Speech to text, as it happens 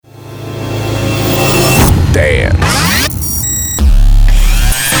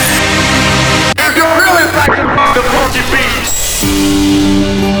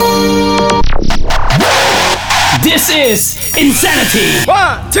InZanity!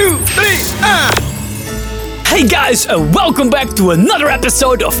 1, 2, 3, Hey guys, welcome back to another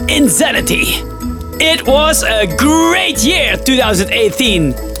episode of InZanity. It was a great year,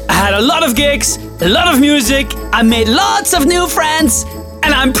 2018. I had a lot of gigs, a lot of music, I made lots of new friends,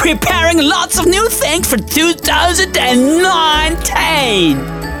 and I'm preparing lots of new things for 2019.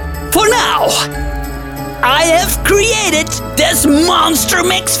 For now, I have created this monster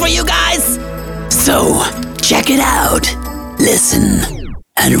mix for you guys. So, check it out, listen,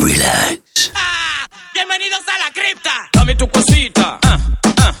 and relax. Bienvenidos a la cripta. Dame tu cosita,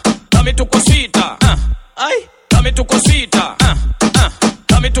 dame tu cosita, ay, dame tu cosita,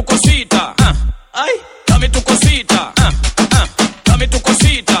 dame tu cosita, ay, dame tu cosita, dame tu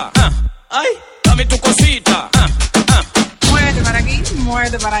cosita, ay, dame tu cosita, Muévete para aquí,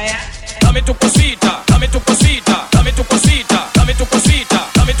 muévete para allá. dame tu cosita, dame tu cosita, dame tu cosita, dame tu cosita,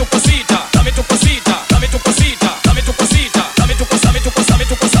 dame tu cosita, dame tu cosita, dame tu cosita, dame tu cosita, dame tu cosa, dame tu cosa, dame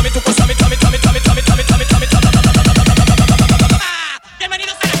tu cosa, dame tu cosa, dame tu cosa,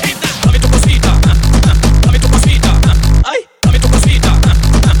 bienvenidos a la cripta. Dame tu cosita, dame tu cosita, ay, dame tu cosita,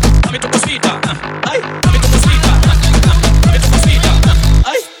 dame tu cosita, ay, dame tu cosita, dame tu cosita,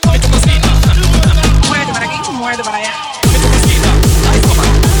 ay, dame tu cosita. Muévete para aquí, muévete para allá. Dame tu cosita, ay, toma.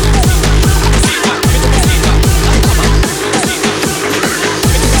 Cosita, dame tu cosita, ay, toma. Cosita,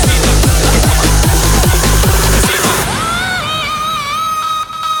 dame tu cosita, ay, toma.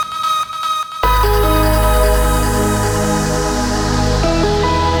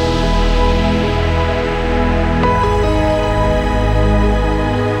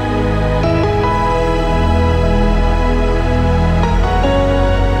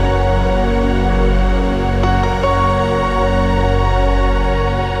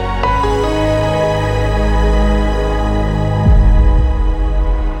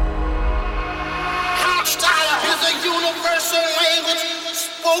 Hardstyle is a universal language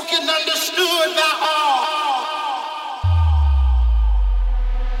spoken, understood by all.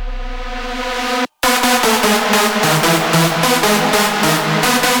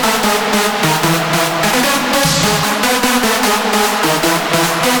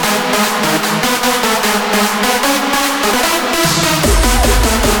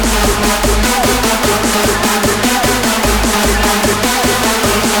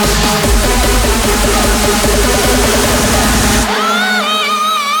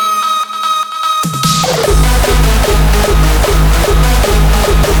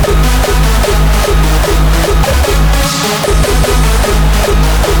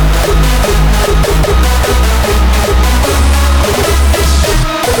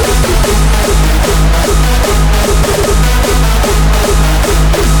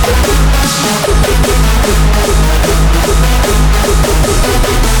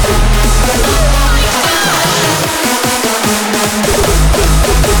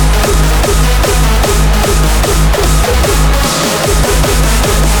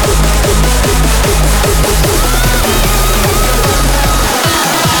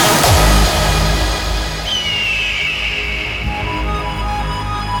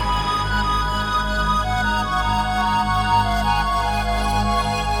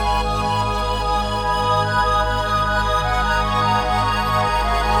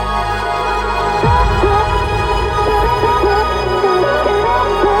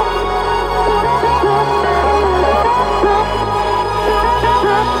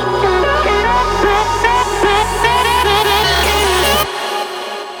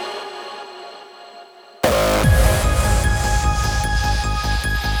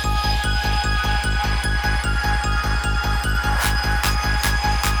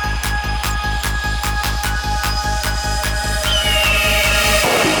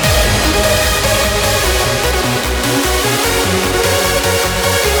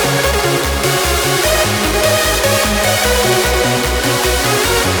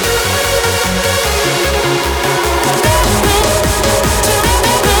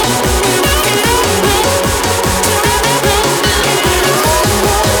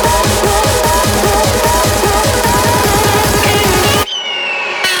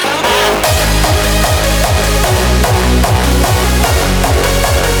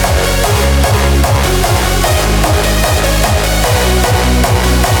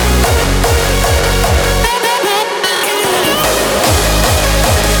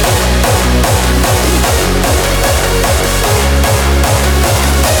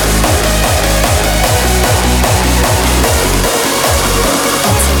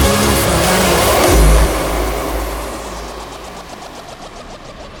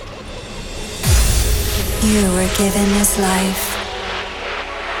 You were given this life.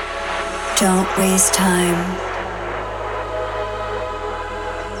 Don't waste time.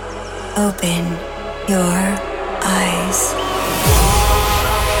 Open your eyes.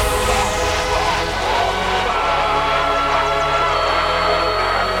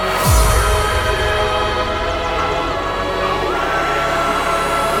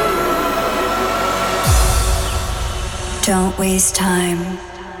 Don't waste time.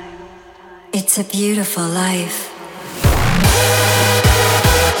 It's a beautiful life.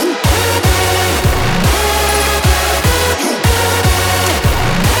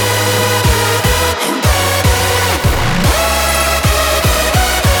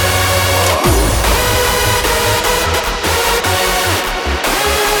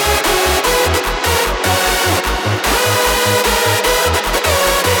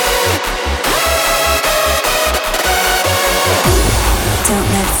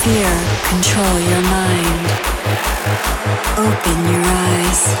 Fear control your mind. Open your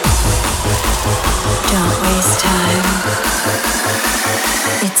eyes. Don't waste time.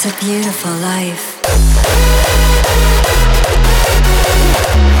 It's a beautiful life.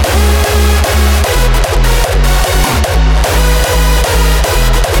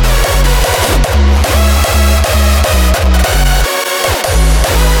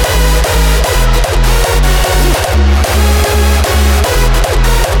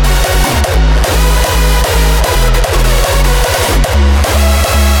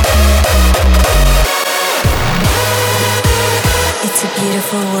 It's a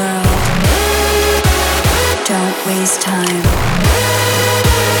beautiful world. Don't waste time.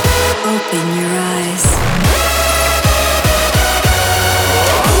 Open your eyes.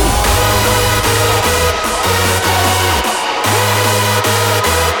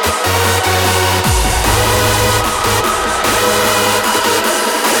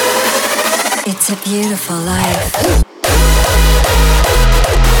 It's a beautiful life.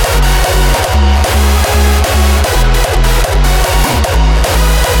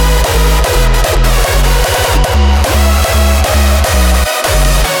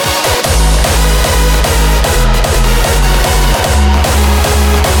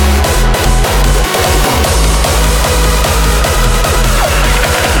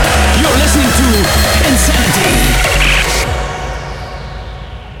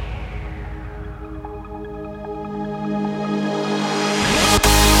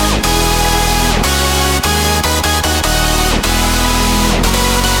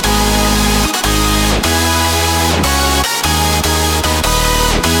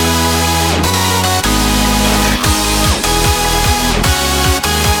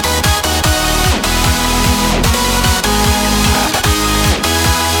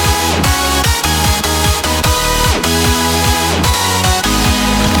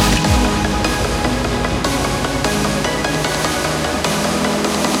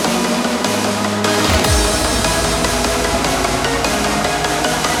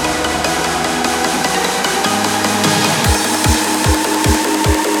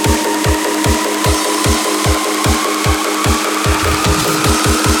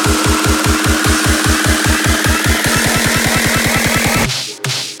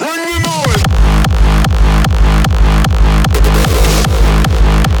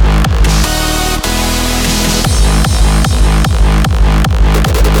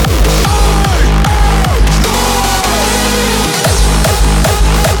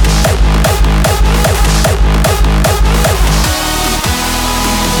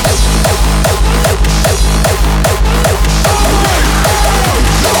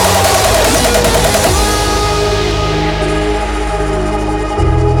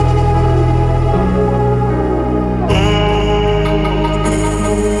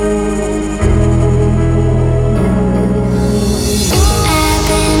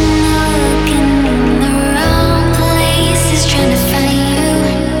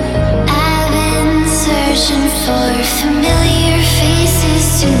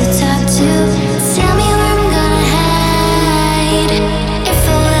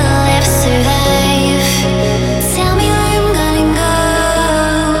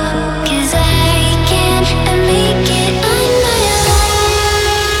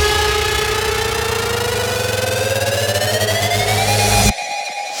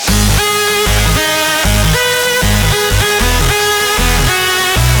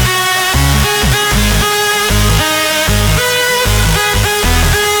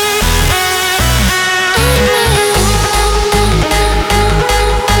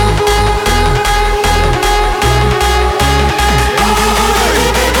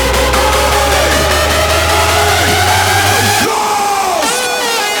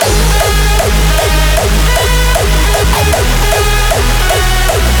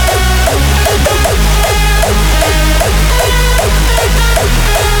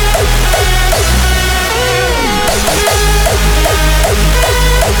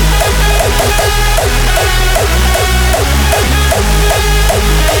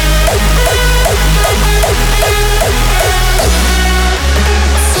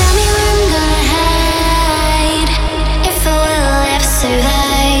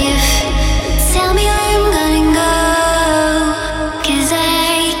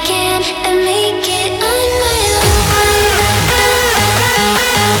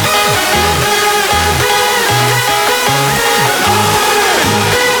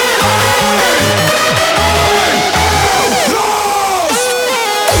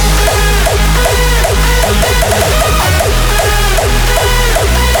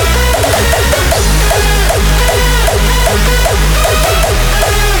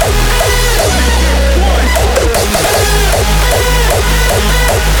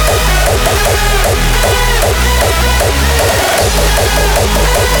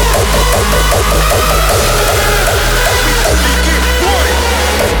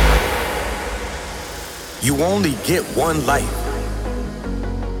 You only get one life.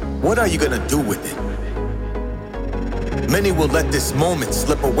 What are you gonna do with it? Many will let this moment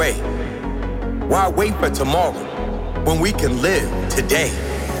slip away. Why wait for tomorrow when we can live today?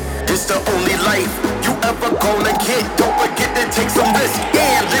 It's the only life you ever gonna get. Don't forget to take some risks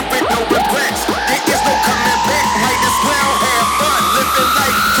and live with no regrets. There is no coming back. Might as well have fun living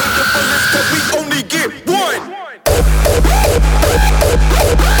life to the fullest, 'cause we only get one.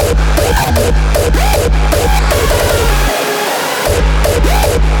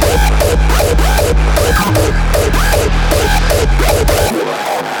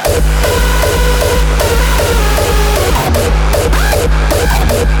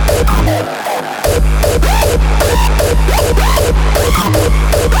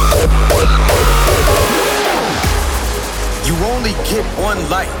 You only get one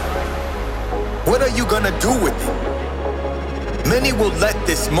life. What are you gonna do with it? Many will let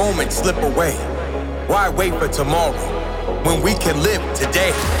this moment slip away. Why wait for tomorrow when we can live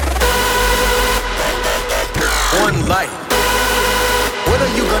today? One life. What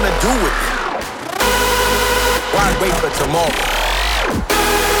are you gonna do with it? Why wait for tomorrow?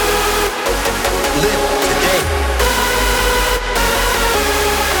 Live today.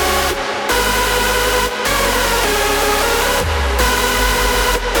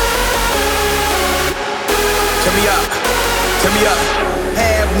 Turn me up, turn me up.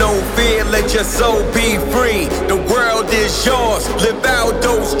 Have no fear, let your soul be free. The world is yours, live out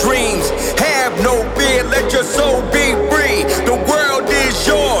those dreams. Have no fear, let your soul be free. The world is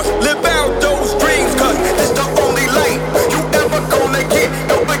yours, live out those dreams. 'Cause it's the only life you ever gonna get.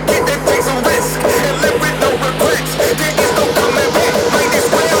 Don't forget to take some risk and live with no regrets. There is no coming back, might as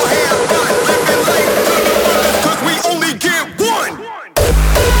well have fun living life to the fullest, 'cause we only get one.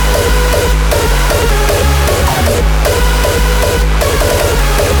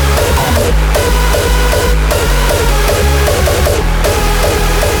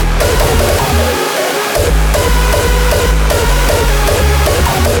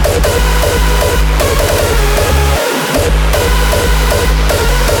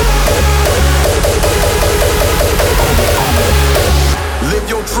 Live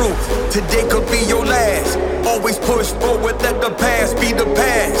your truth, today could be your last. Always push forward, let the past be the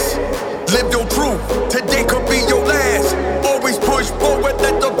past. Live your truth, today could be your last. Always push forward,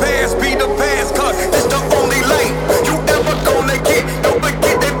 let the past be the past. 'Cause it's the only life you ever gonna get. Don't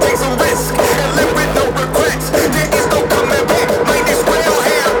forget to take some risk and live with no regrets. There is no coming back, might as well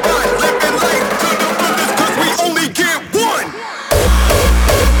have fun living life to the fullest, 'cause we only get one.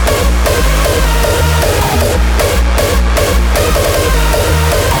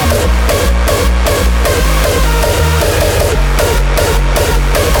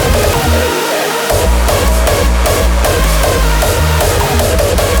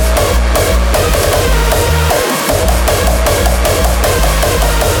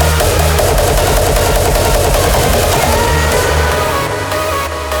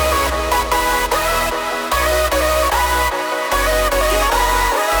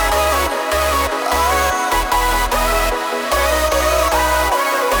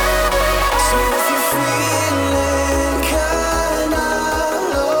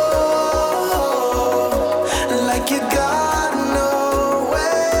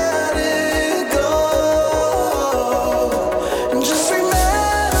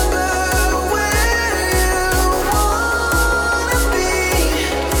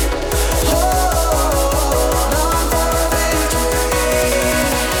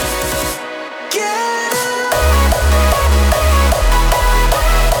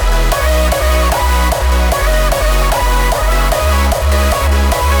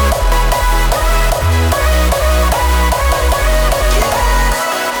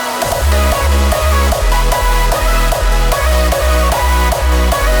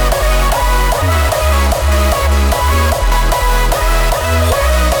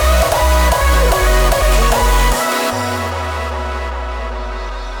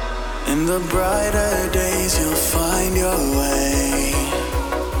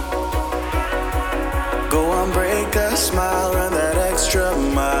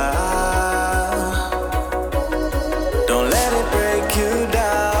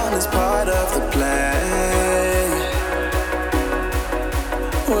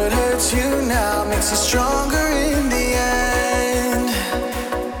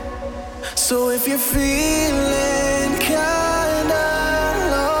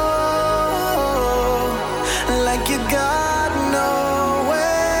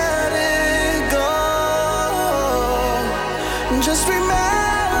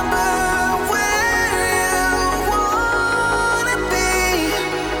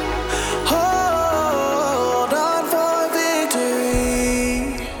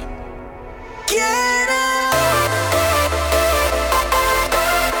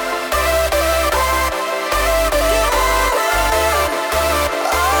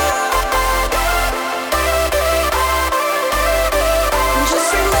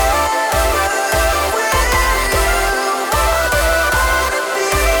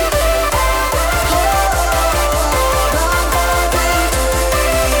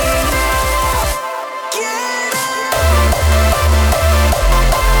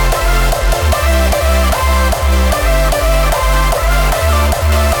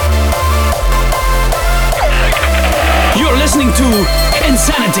 listening to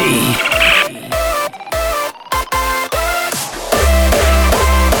InZanity.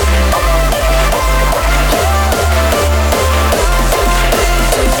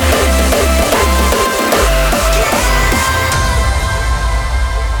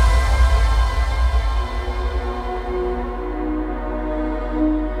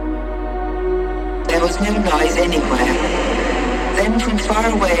 There was no noise anywhere. Then from far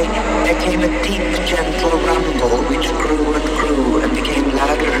away there came a deep, gentle rumble which grew and grew and became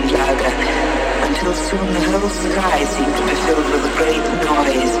louder and louder until soon the whole sky seemed to be filled with a great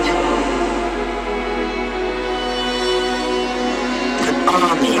noise. An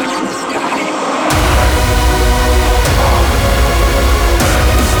army from the sky.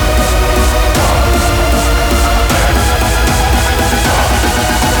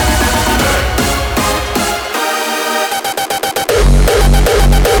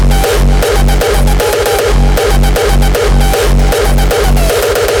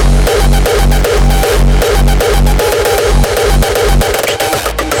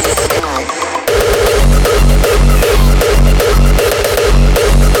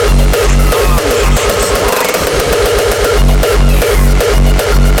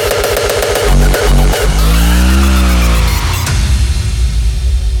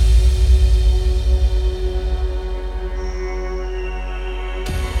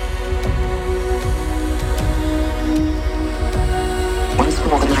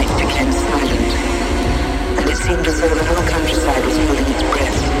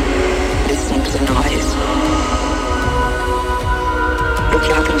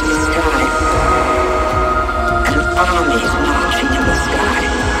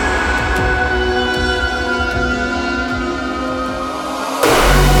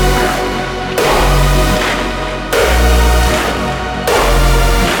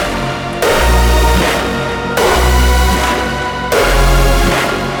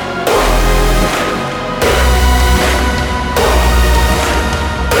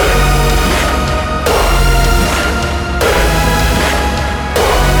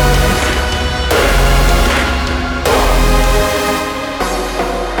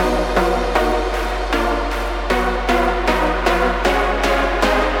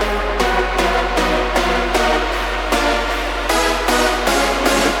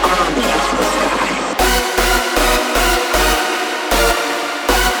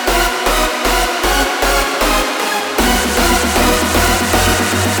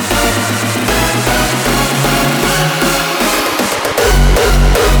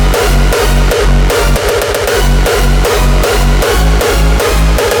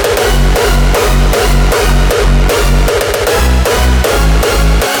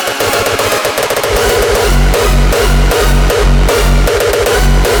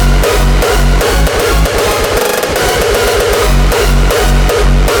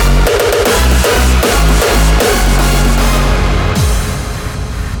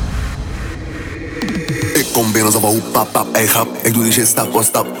 ey grap, ik doe die shit stap voor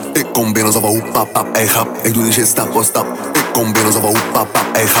stap. Ik kom binnen alsof een pap pap, ey grap, ik doe die shit stap voor stap. Ik kom binnen alsof een pap pap,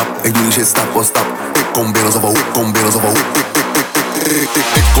 ey grap, ik doe die shit stap voor stap. Ik kom binnen alsof ik kom binnen alsof ik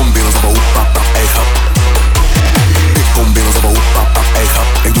kom binnen alsof een pap pap, ey grap. Ik kom binnen alsof een pap pap, ey grap,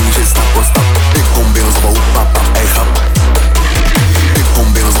 ik doe die shit stap voor stap. Ik kom binnen alsof een pap pap, ey grap. Ik kom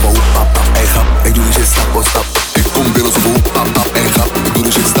binnen alsof een pap pap, ey grap, ik doe die shit stap voor stap. Ik kom binnen alsof een pap pap, ey grap, ik doe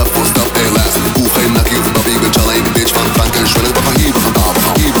die shit stap voor stap. Ey laat, ik hoef geen nakkie of papier, bitch, alleen een bitch van de bank en schwellen. We gaan hier vandaan,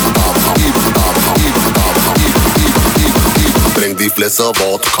 hier vandaan, hier vandaan, hier vandaan, hier vandaan. Breng die flessen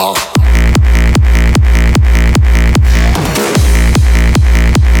vodka.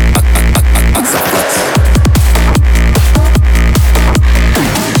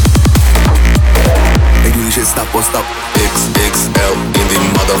 Stap voor stap, XXL in die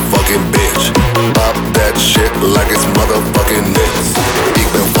motherfucking bitch. Pop that shit like it's motherfucking niks.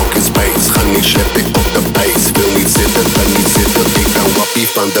 Ik ben fucking space, ga niet shit, ik op de base. Wil niet zitten, kan niet zitten, ik ben wappie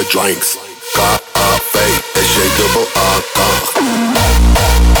van de drinks. K-A-V, S-J-A-A-K.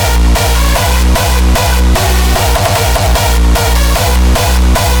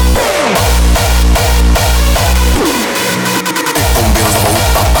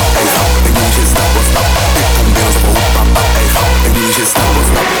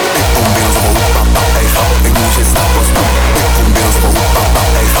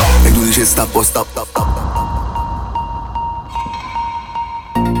 Stap voor stap, stap, stap.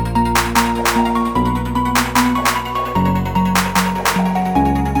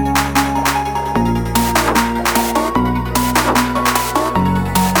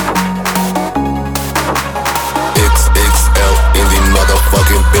 XXL in die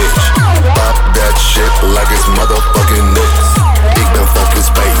motherfucking bitch. Pop that shit like it's motherfucking niks.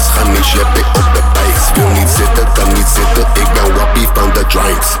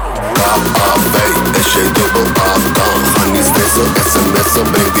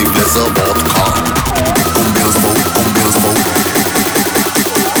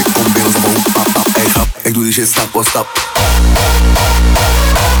 or stop.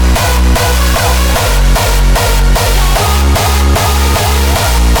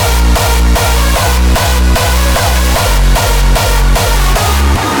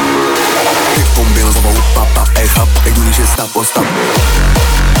 Ik kom binnen alsof een pap, pap, ey grap. Ik doe die shit stap or stap.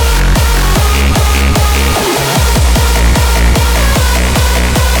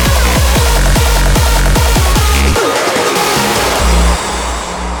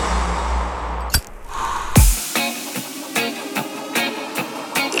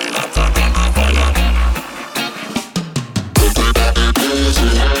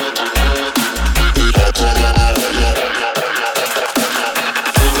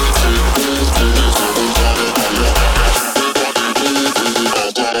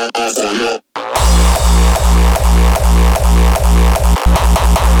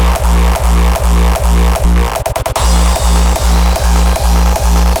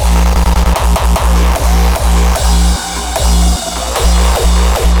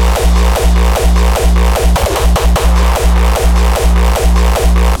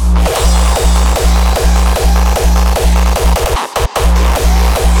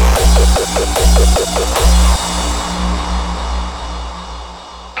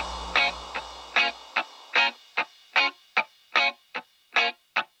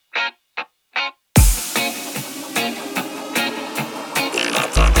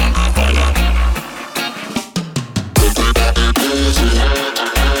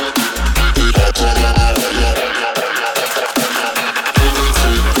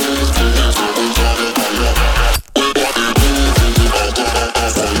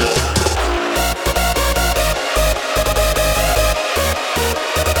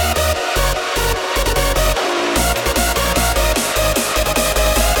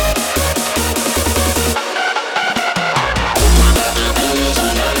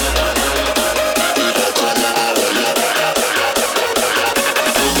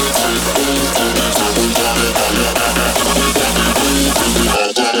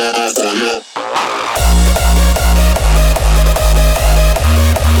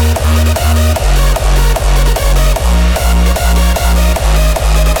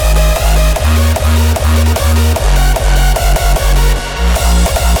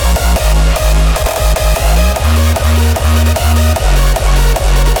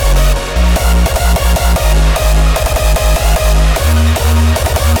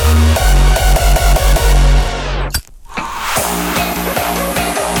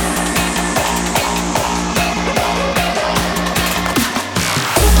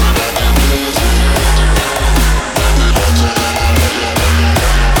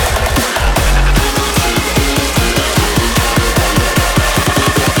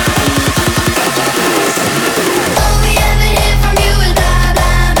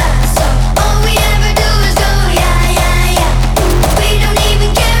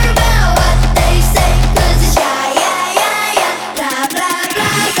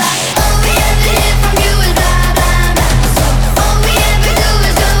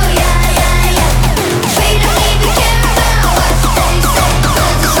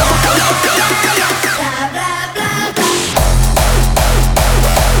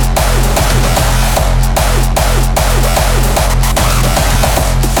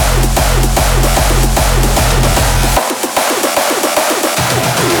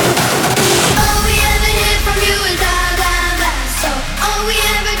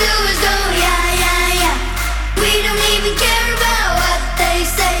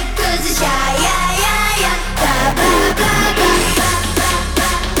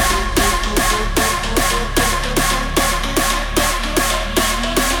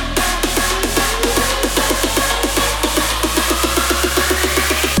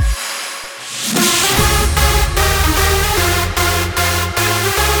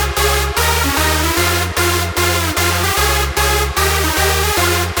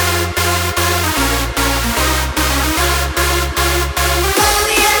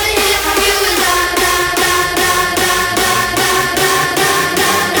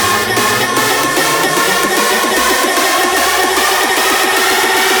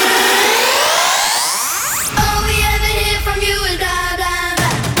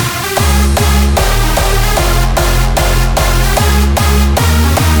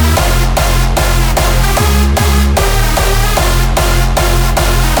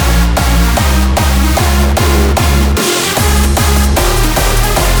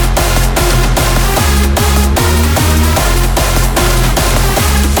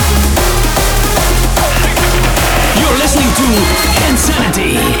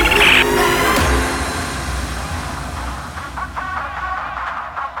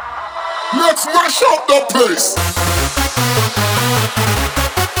 Let's mash up the place.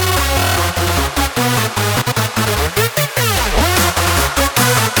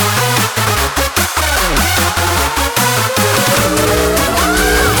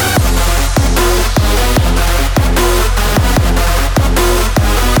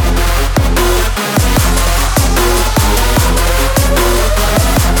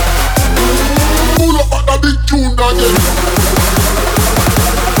 Pull up at the big tune again.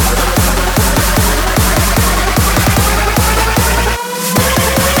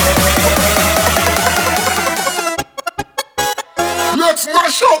 Let's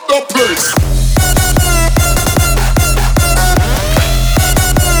mash up the place.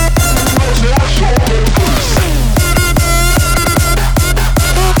 Let's mash up the place.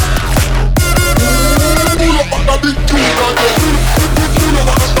 Pull up at the big tune again. Pull up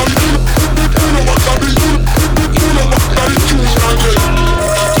at the big tune again.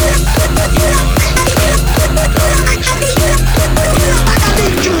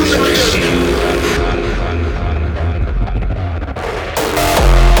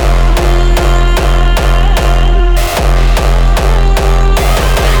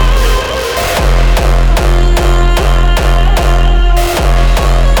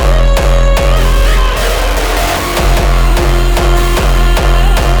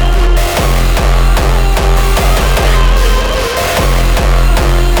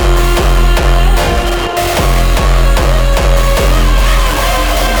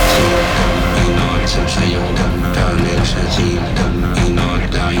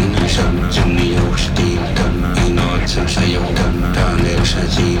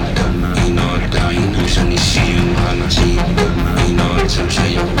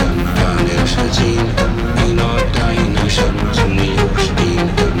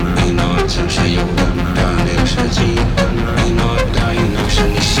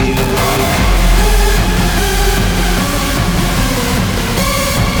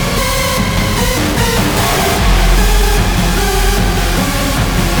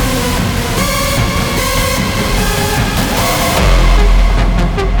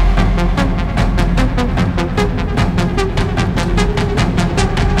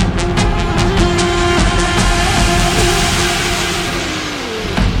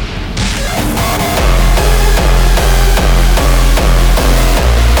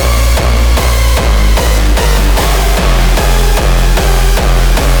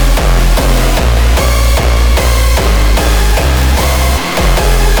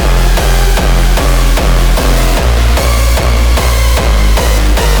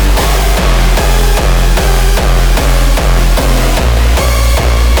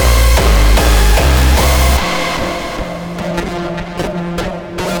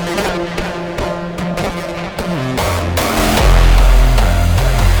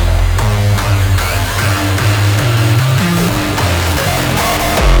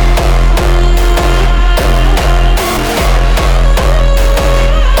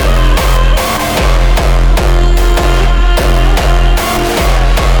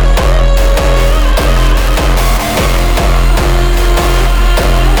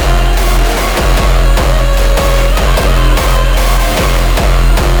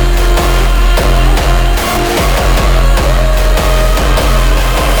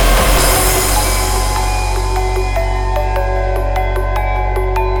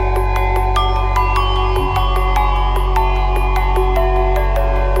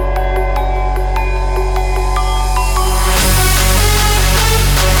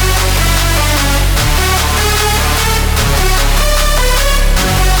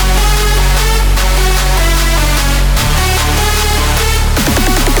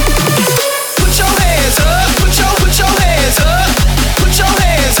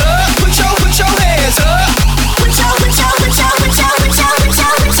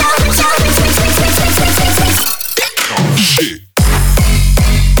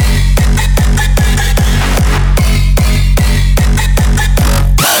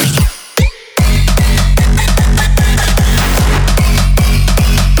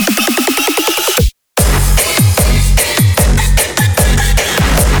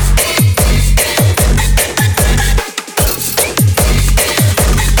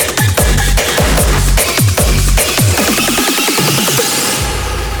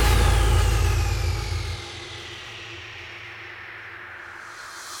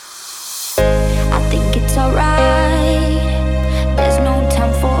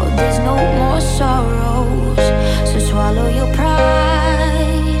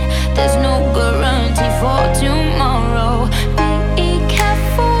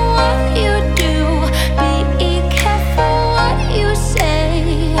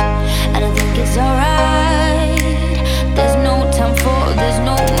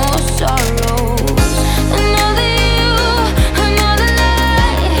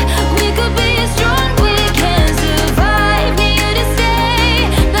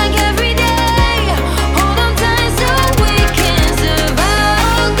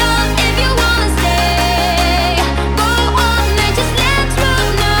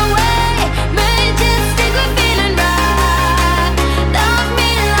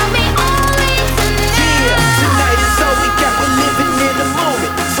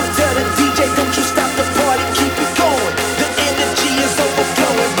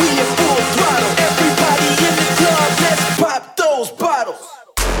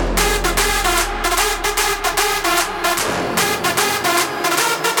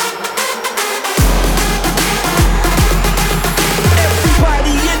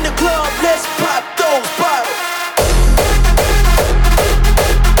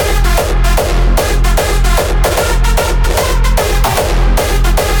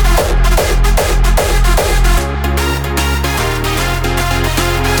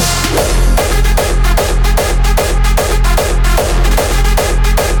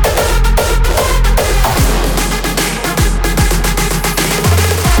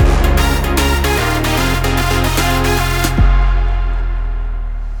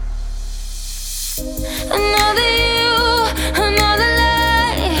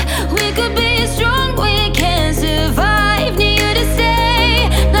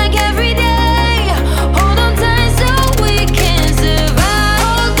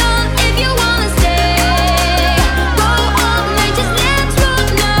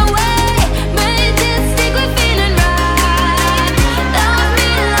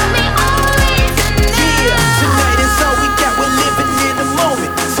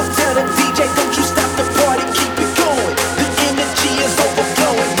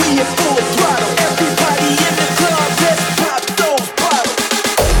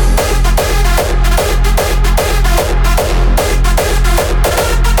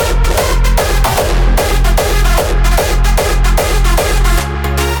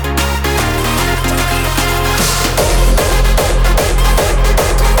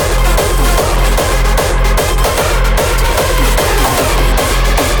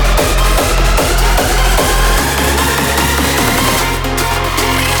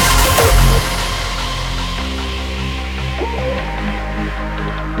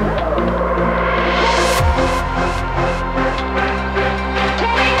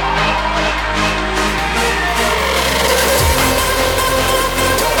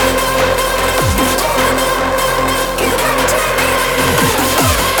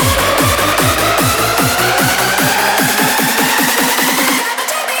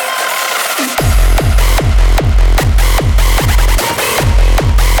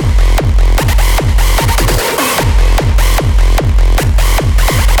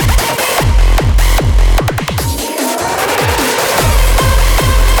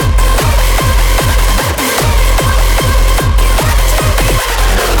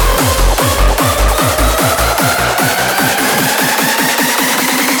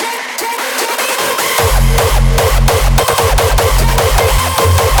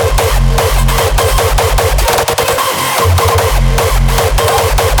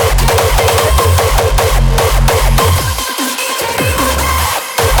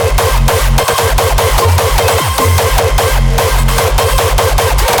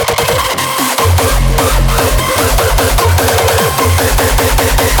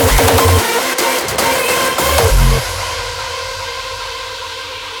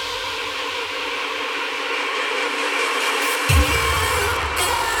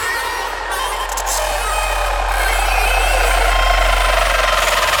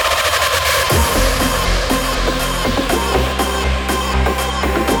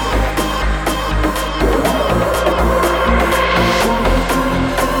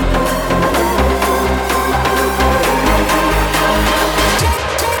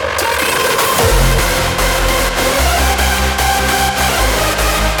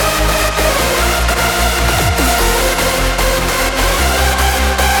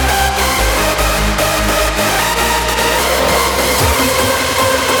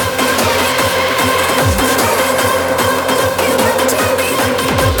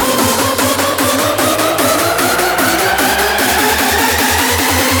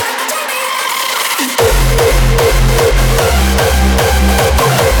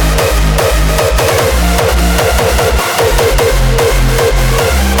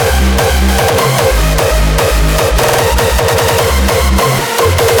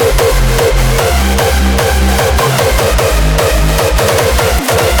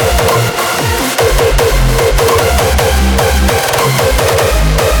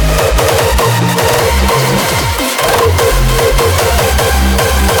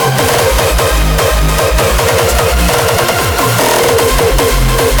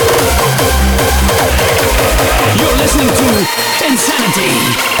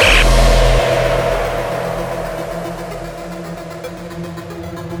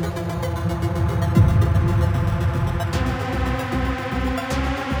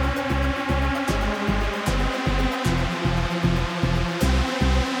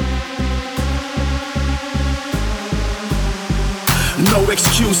 No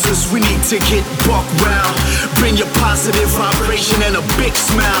excuses, we need to get buck round. Bring your positive vibration and a big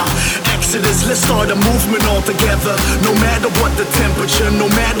smile. Exodus, let's start a movement all together. No matter what the temperature, no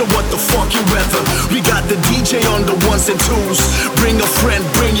matter what the fucking weather. We got the DJ on the ones and twos. Bring a friend,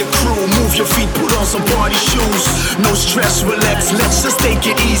 bring your crew. Move your feet, put on some party shoes. No stress, relax, let's just take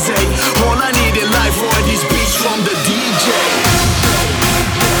it easy. All I need in life are these beats from the DJ.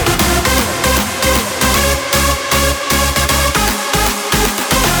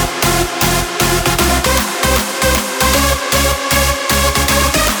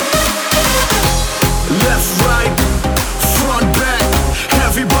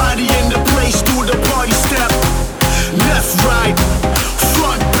 Right,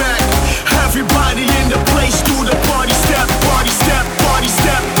 front, back, everybody in the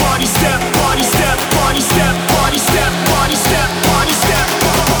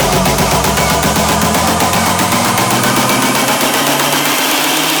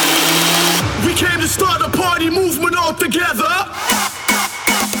all together.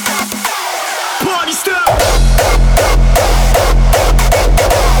 Party step.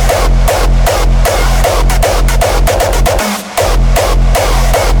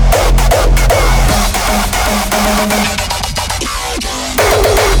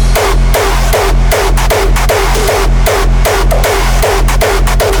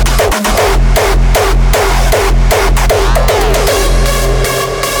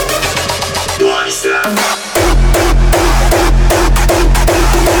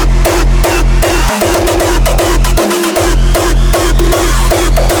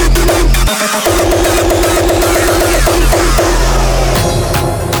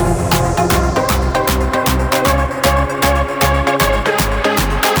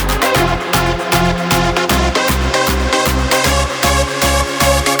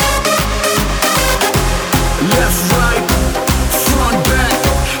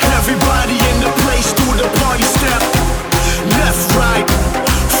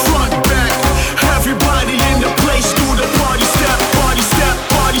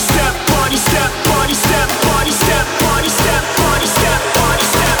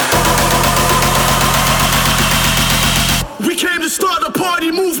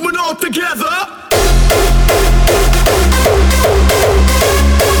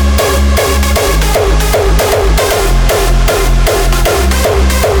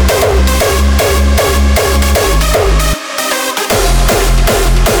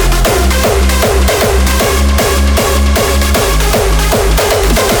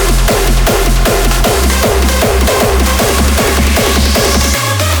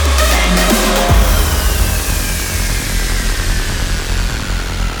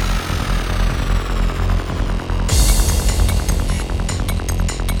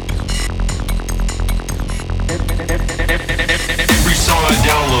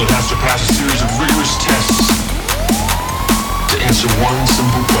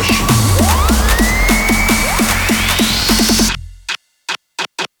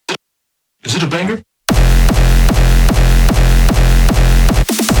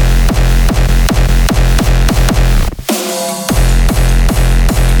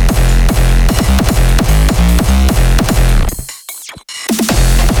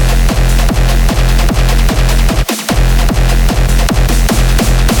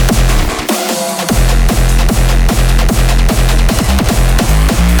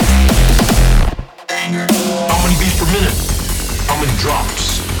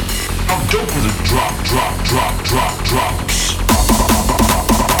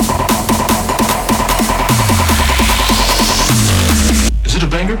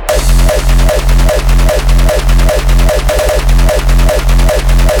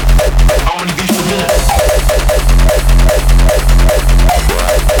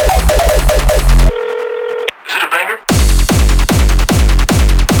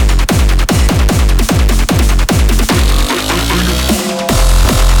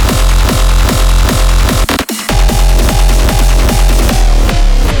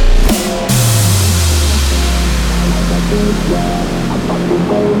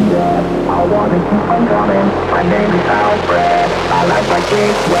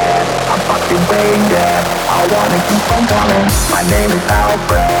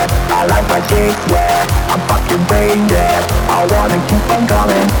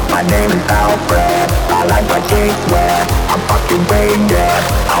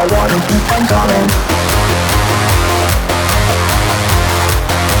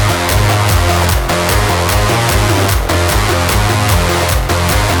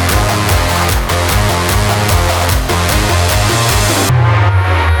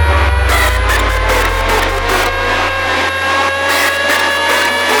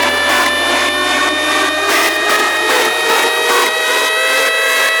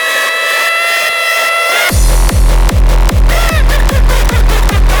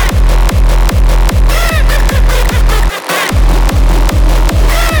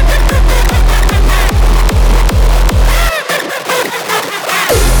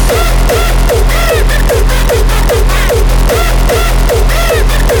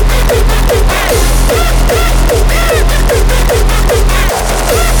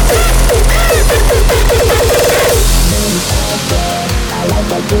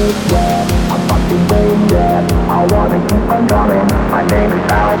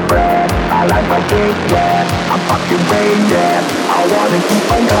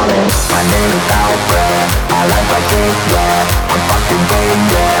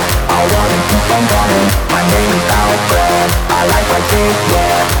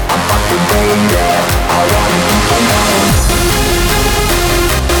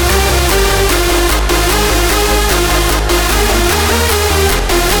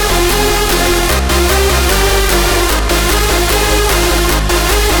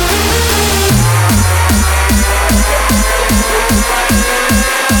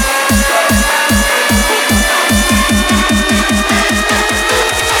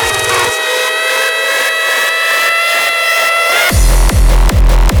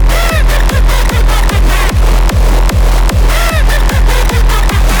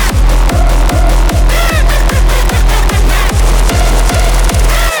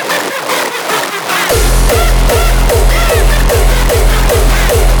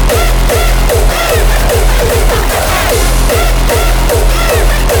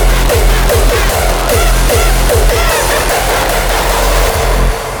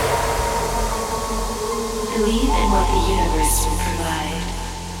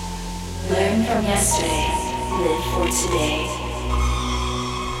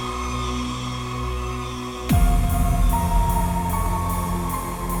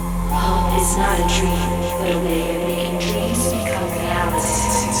 not a dream, but a way of making dreams become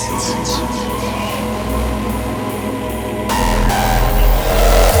reality.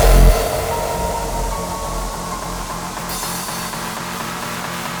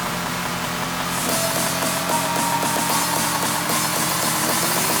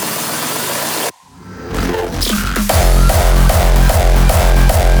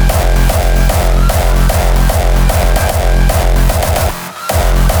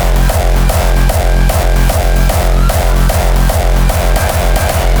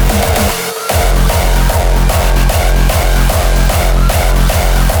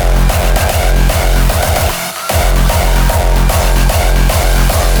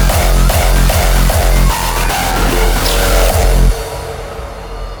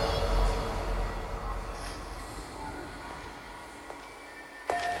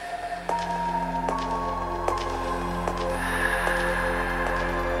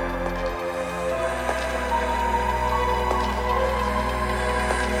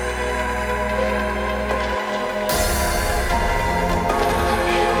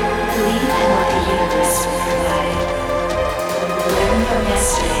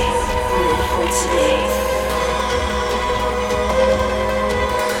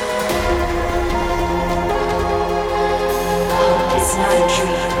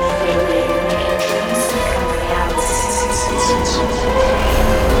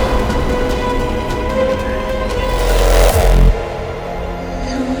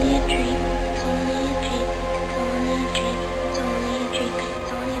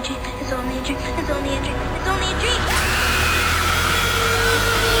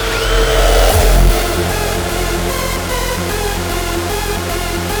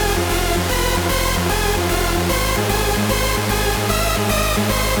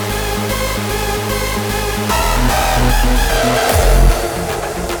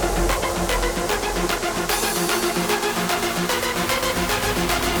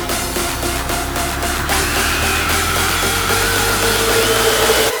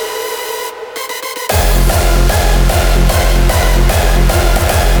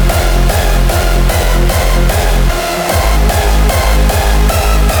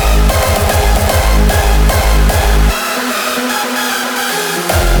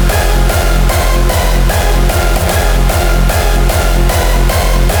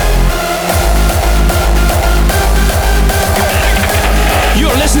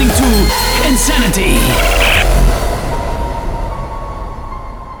 InZanity.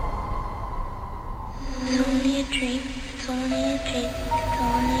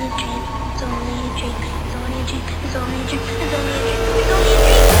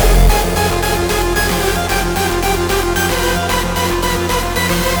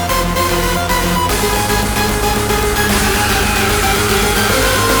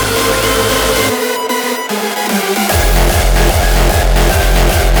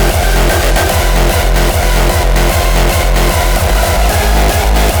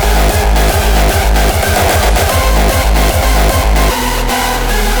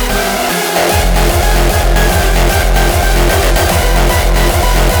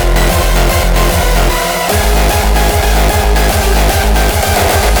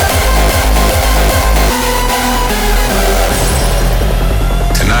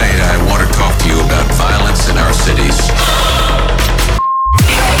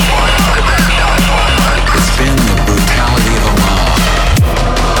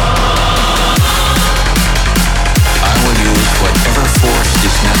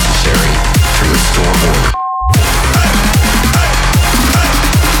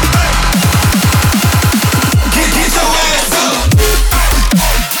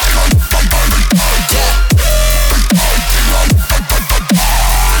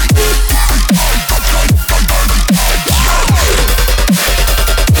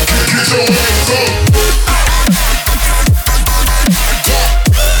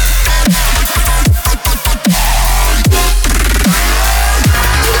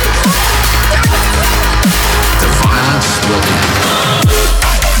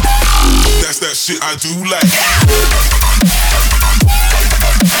 I do like.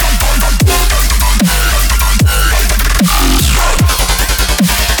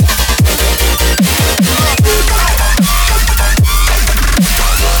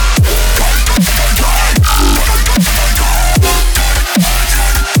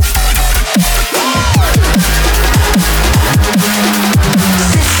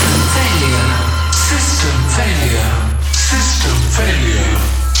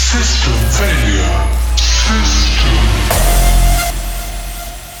 System failure.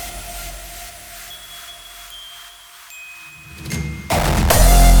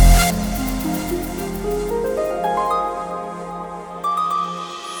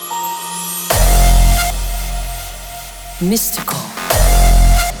 mystical,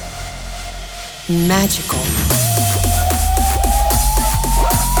 magical,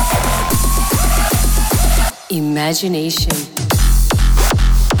 imagination.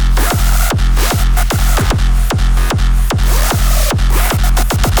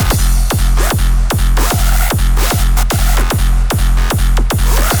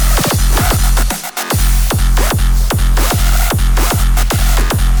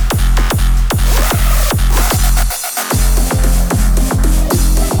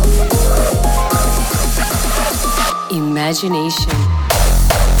 Imagination.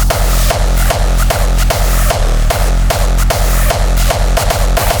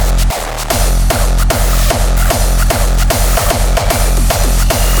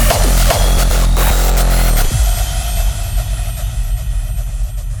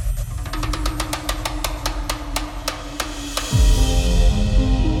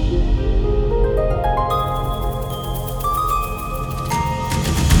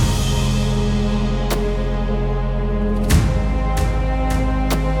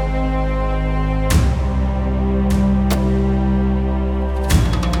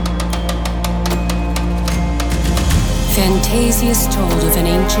 Fantasia's told of an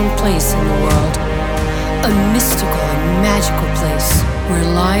ancient place in the world, a mystical and magical place where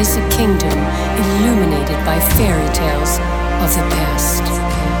lies a kingdom illuminated by fairy tales of the past.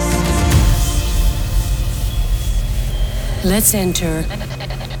 Let's enter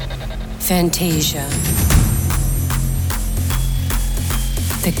Fantasia,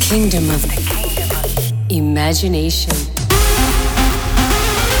 the kingdom of imagination.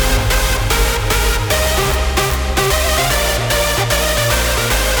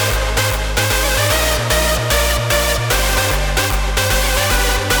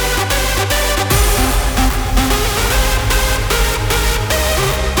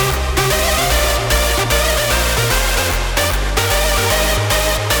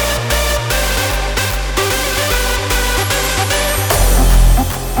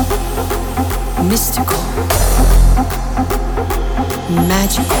 Mystical,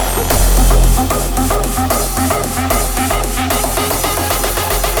 magical,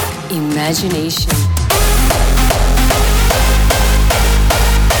 imagination.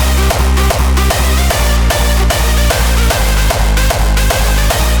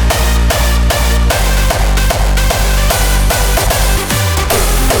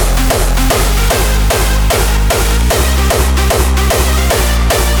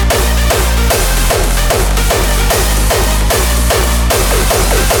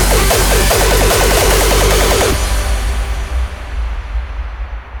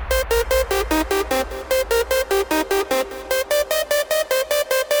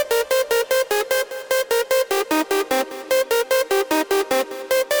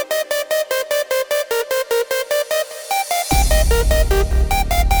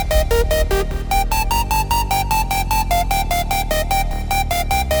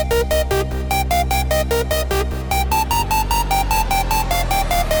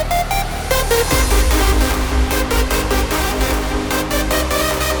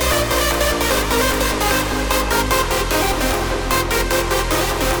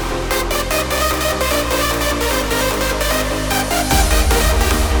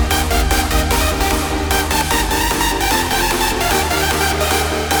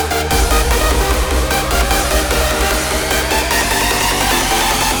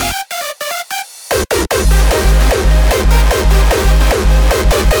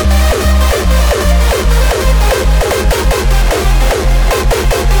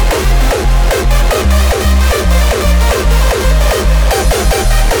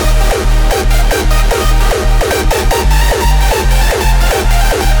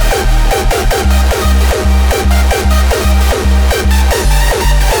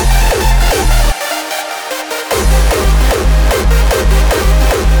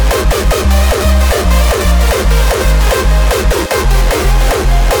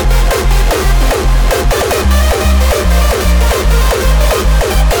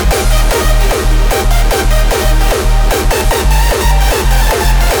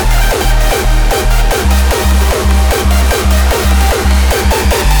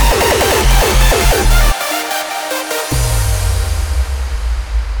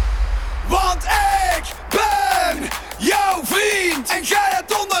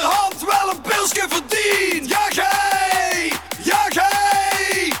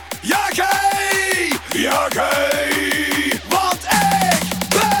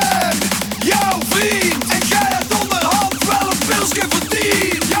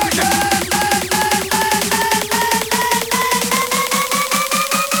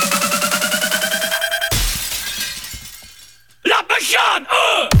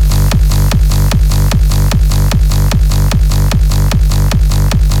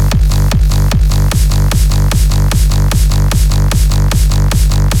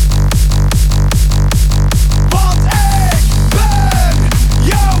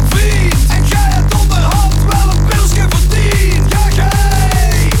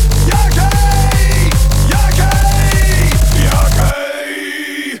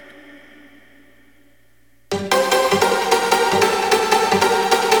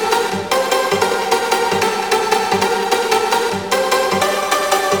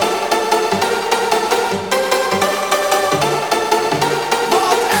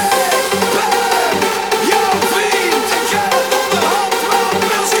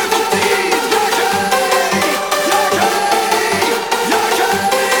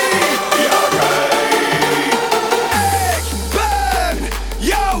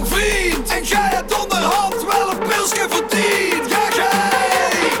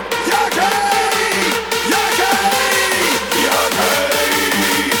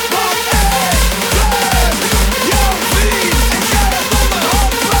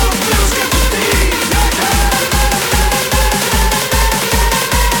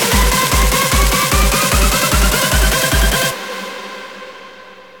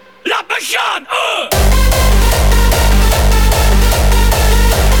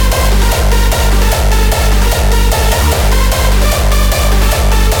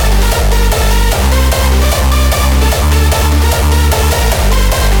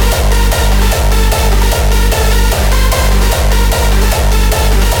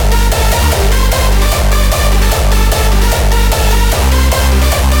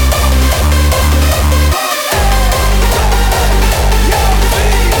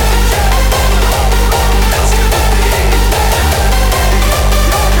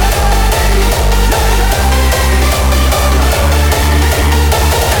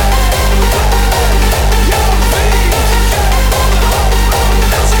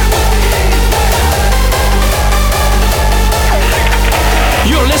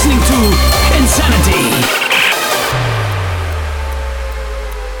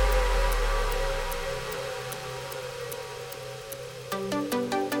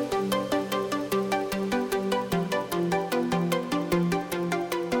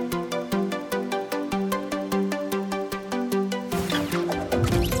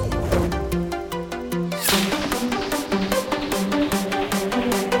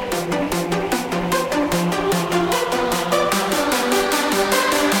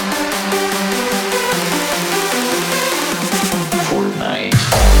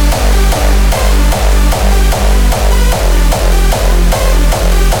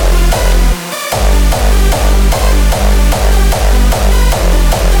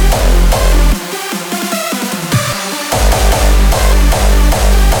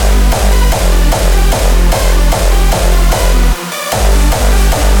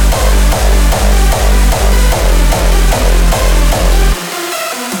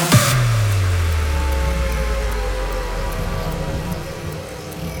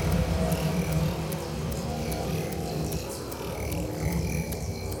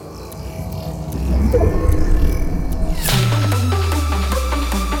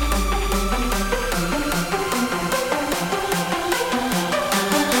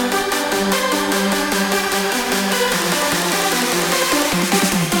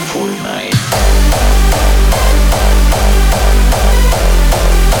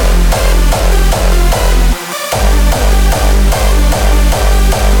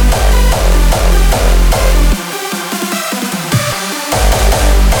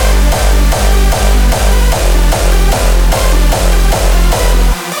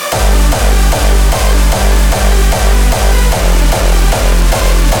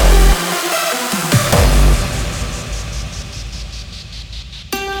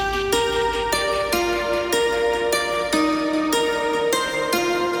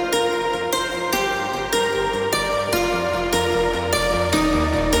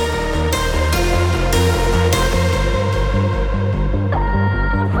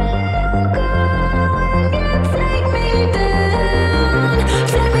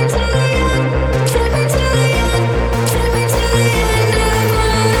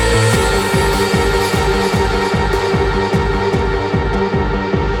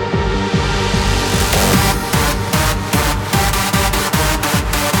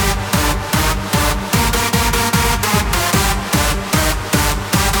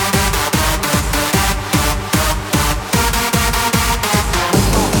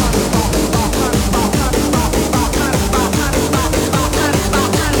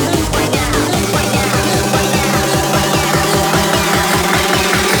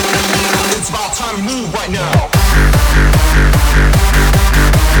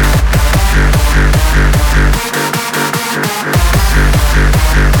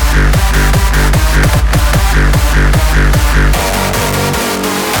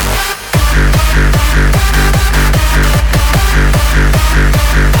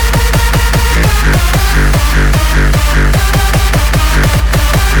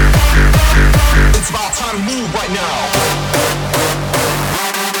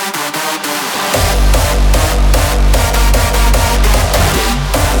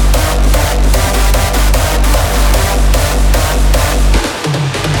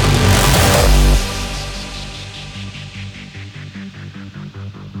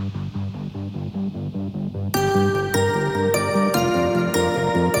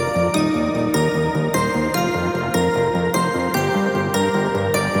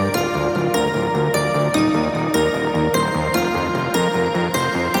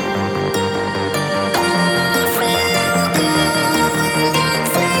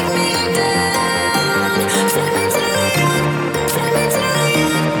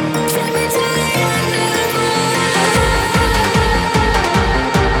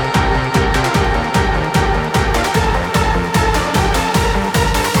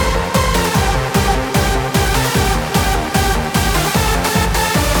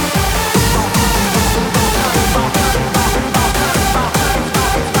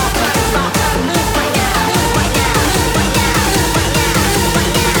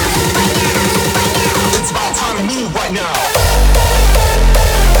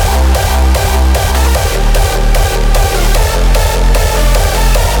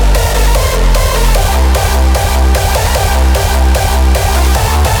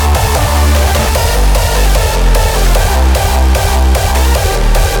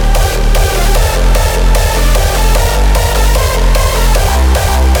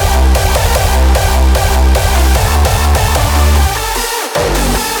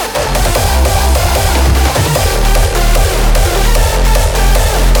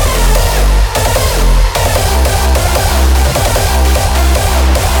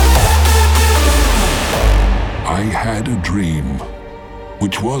 I had a dream,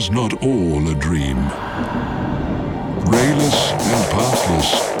 which was not all a dream. Rayless and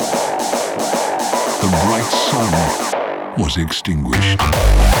pathless, the bright sun was extinguished.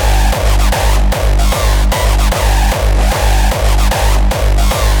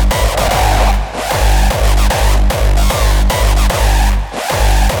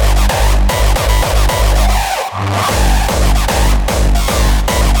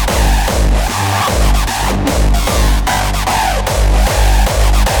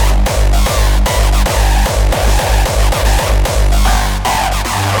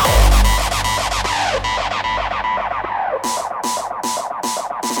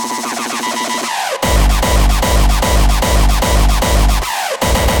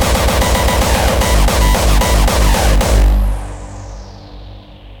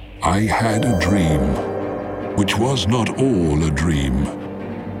 I had a dream, which was not all a dream.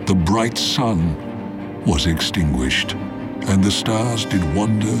 The bright sun was extinguished, and the stars did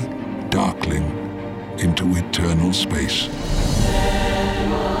wander, darkling, into eternal space.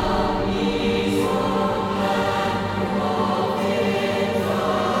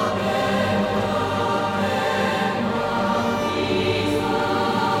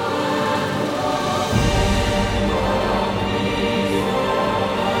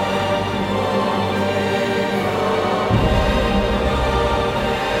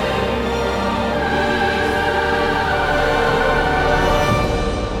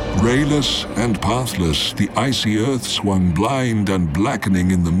 Rayless and pathless, the icy earth swung blind and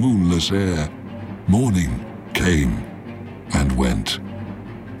blackening in the moonless air. Morning came and went,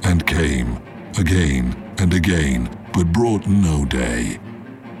 and came again and again, but brought no day.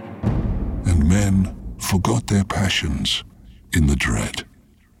 And men forgot their passions in the dread.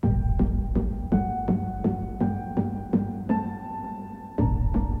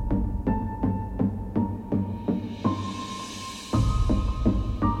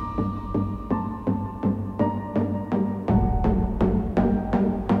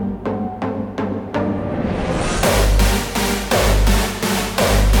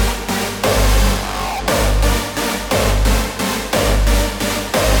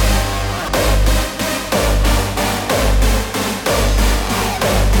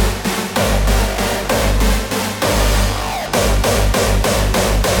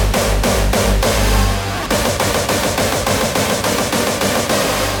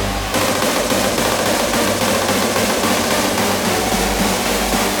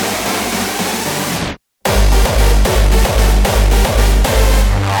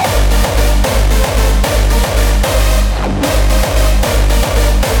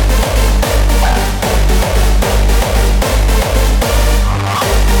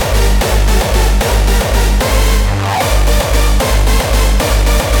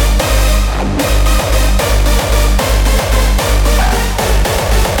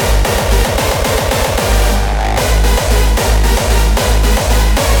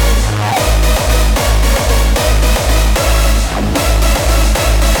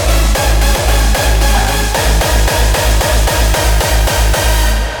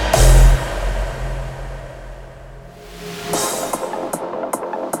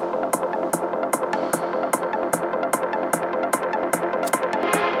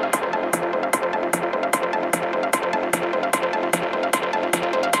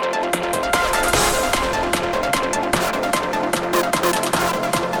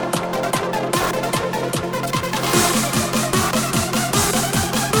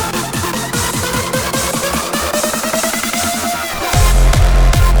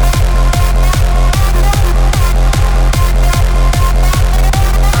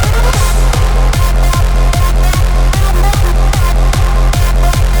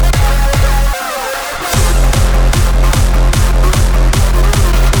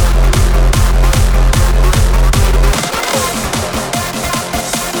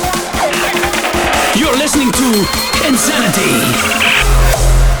 listening to InZanity.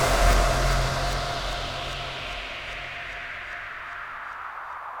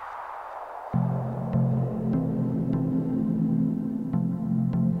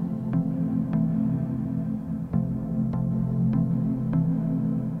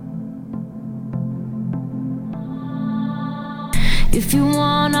 If you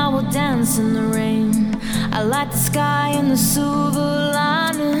want, I will dance in the rain. I like the sky and the silver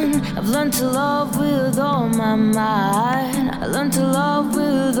lining. I've learned to love with all my might. I learned to love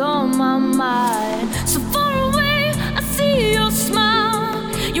with all my might. So far away, I see your smile.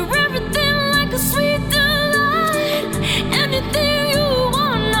 You're everything like a sweet delight. Anything you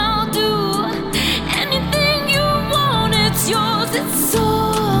want, I'll do. Anything you want, it's yours. It's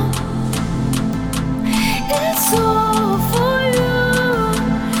all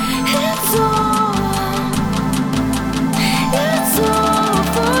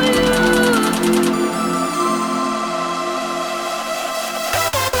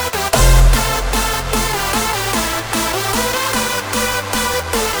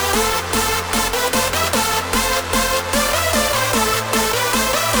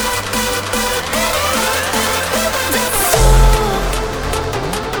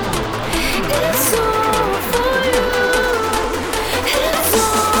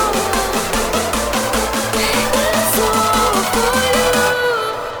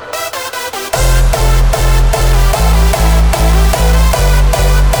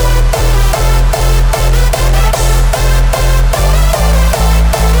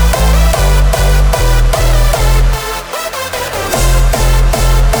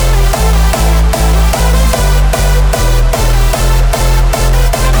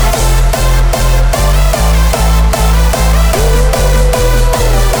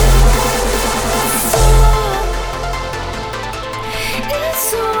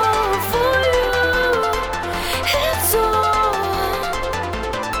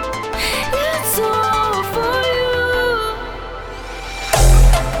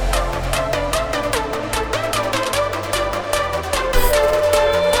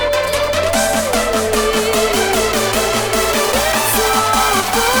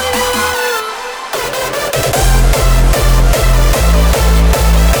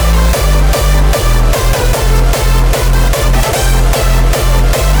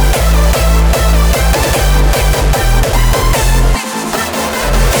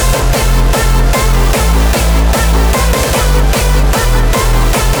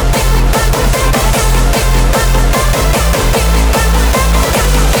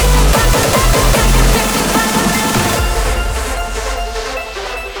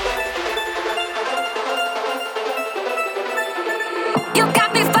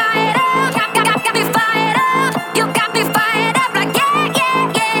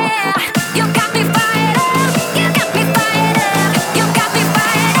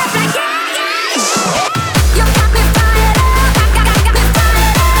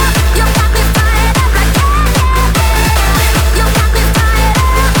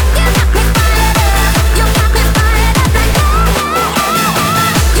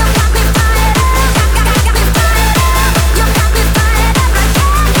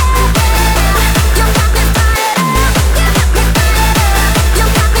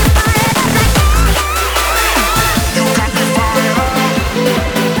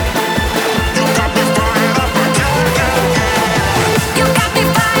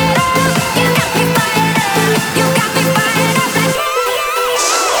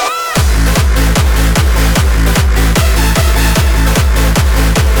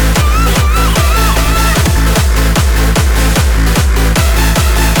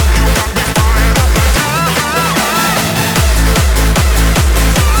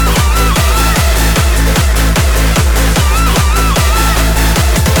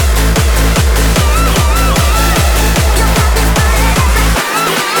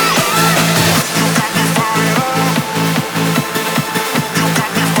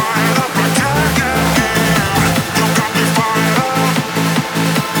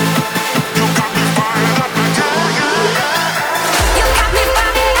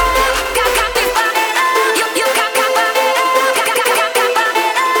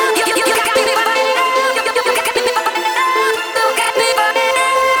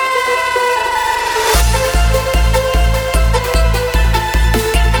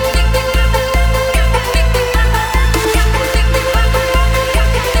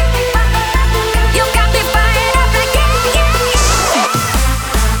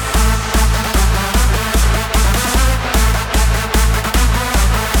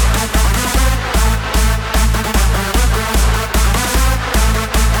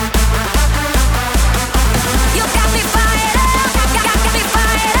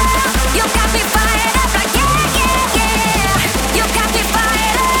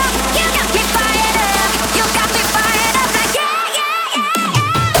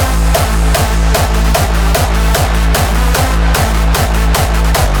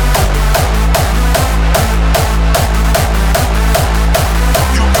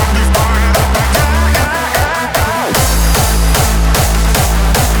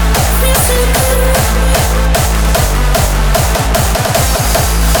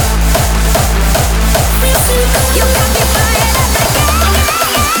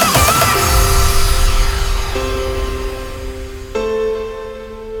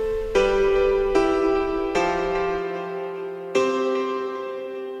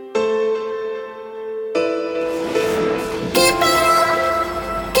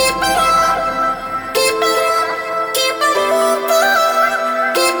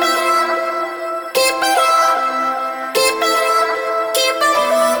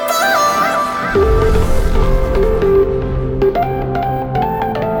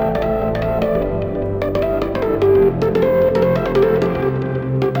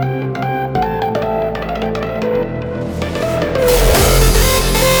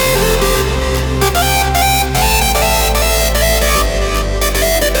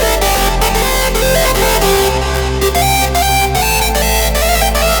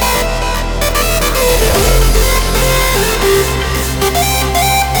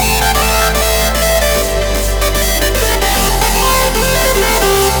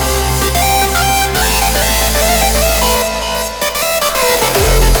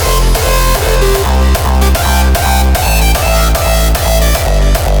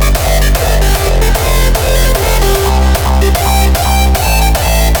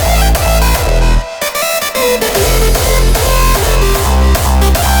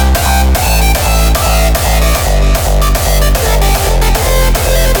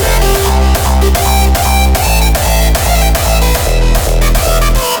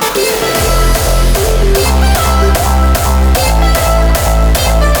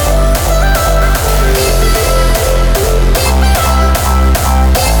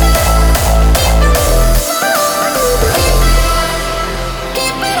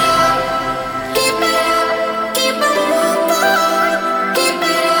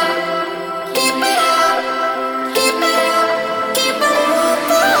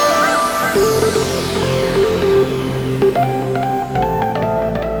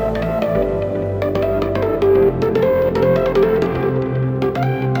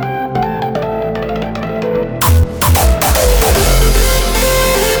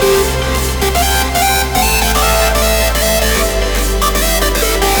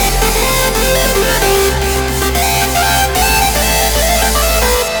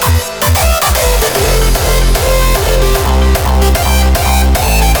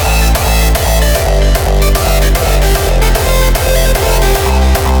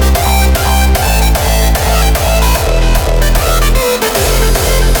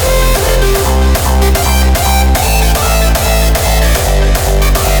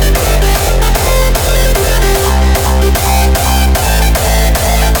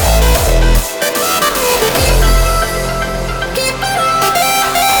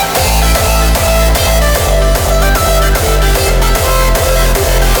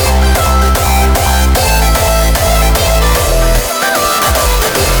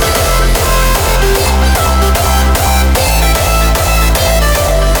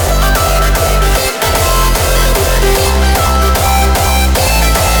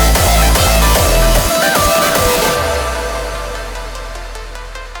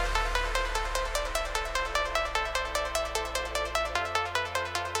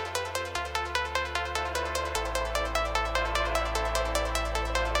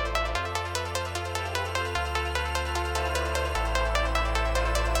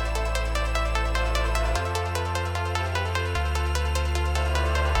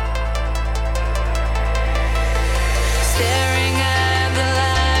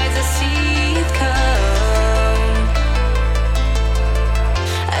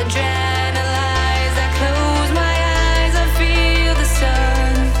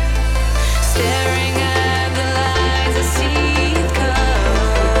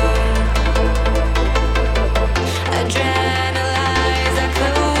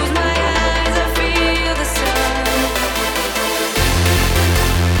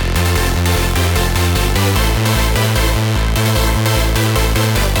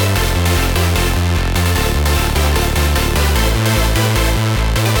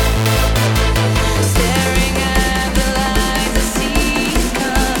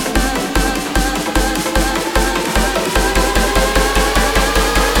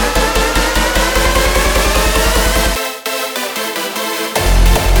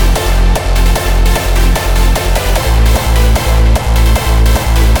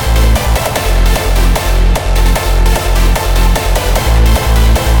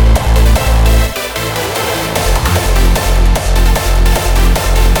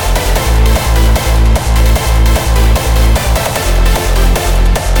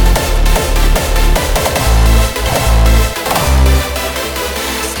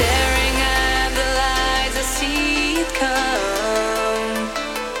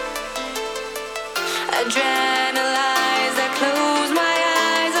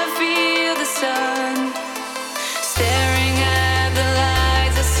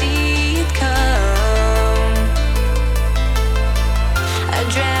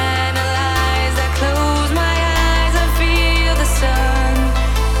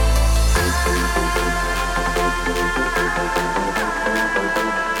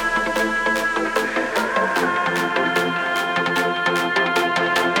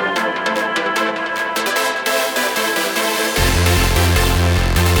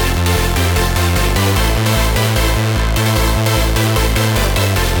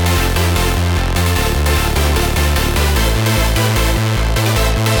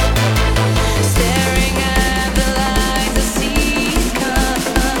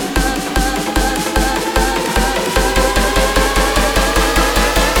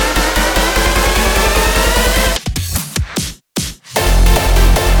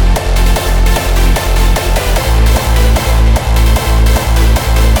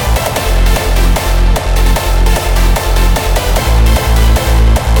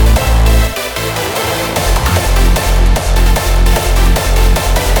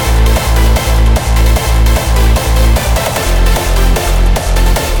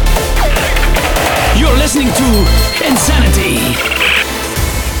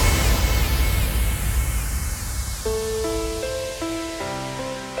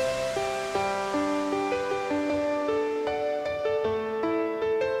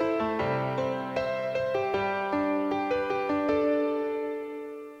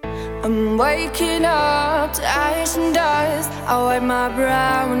I'm waking up to ash and dust. I wipe my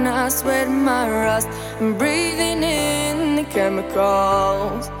brow and I sweat my rust. I'm breathing in the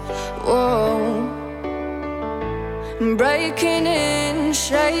chemicals. Whoa. I'm breaking in,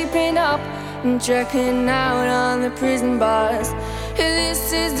 shaping up, and checking out on the prison bus.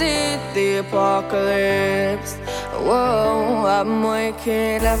 This is it, the apocalypse. Whoa, I'm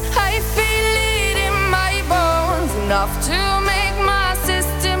waking up. I feel it in my bones, enough to make my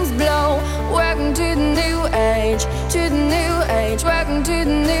systems blow. Welcome to the new age, to the new age. Welcome to the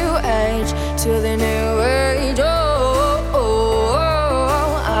new age, to the new age. Oh, oh,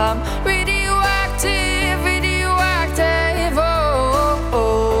 oh, I'm radioactive, radioactive. Oh, oh,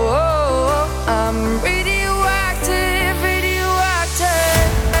 oh, I'm radioactive, radioactive.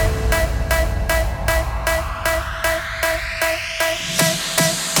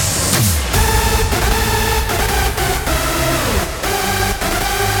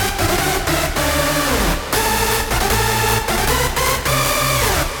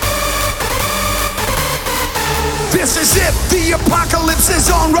 This is it, the apocalypse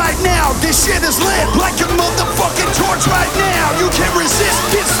is on right now. This shit is lit like a motherfucking torch right now. You can't resist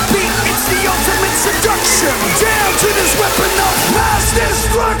this beat, it's the ultimate seduction. Down to this weapon of mass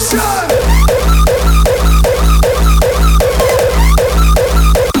destruction.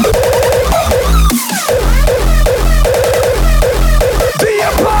 The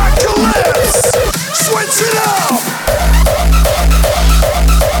apocalypse, switch it up.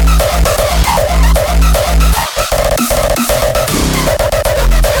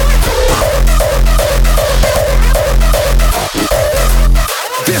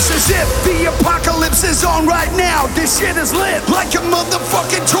 This is it, the apocalypse is on right now. This shit is lit like a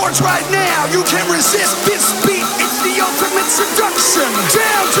motherfucking torch right now. You can't resist this beat, it's the ultimate seduction.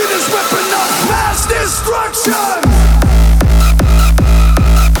 Down to this weapon of mass destruction.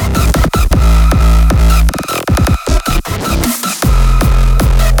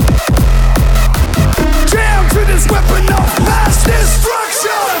 Down to this weapon of mass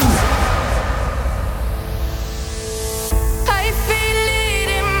destruction.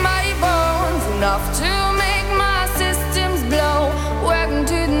 Enough to make my systems blow. Welcome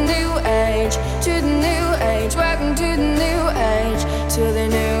to the new age, to the new age. Welcome to the new age, to the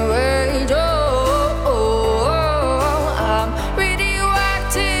new age. Oh, oh, oh, I'm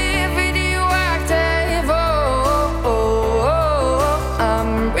radioactive, radioactive. Oh, oh, oh,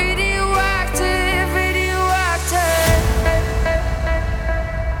 I'm radioactive, radioactive.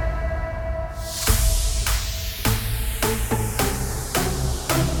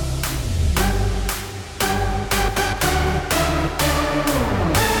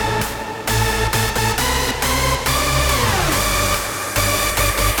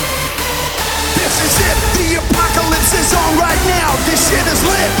 Is on right now. This shit is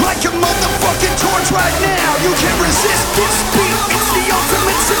lit like a motherfucking torch right now. You can't resist this beat, it's the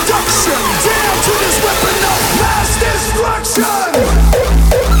ultimate seduction. Down to this weapon of mass destruction.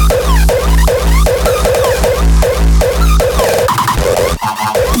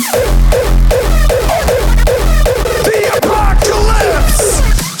 The apocalypse,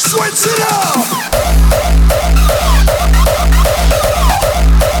 switch it up.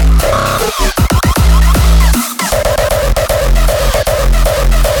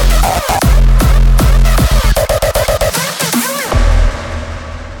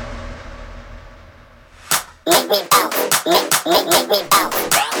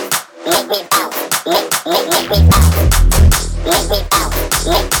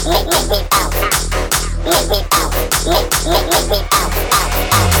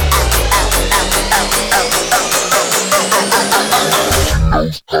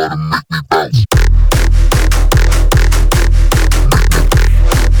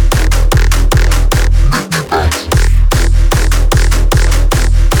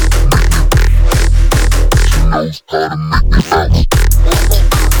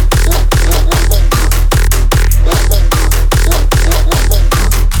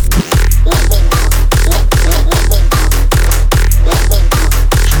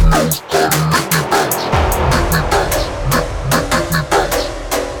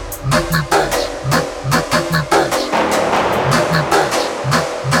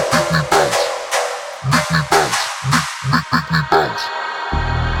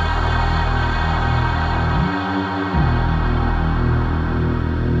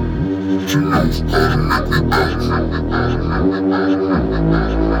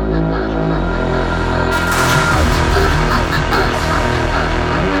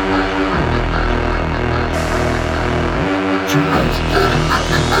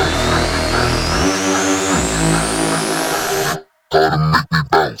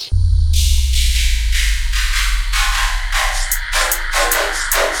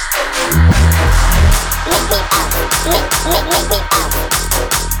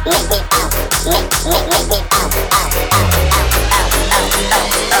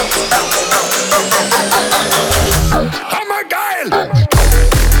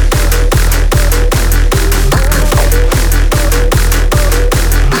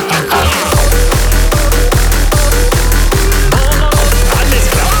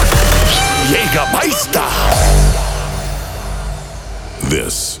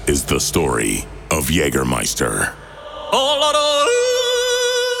 is the story of Jägermeister.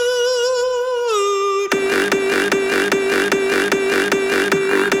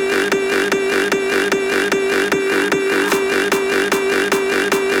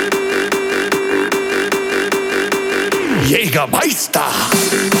 Jägermeister!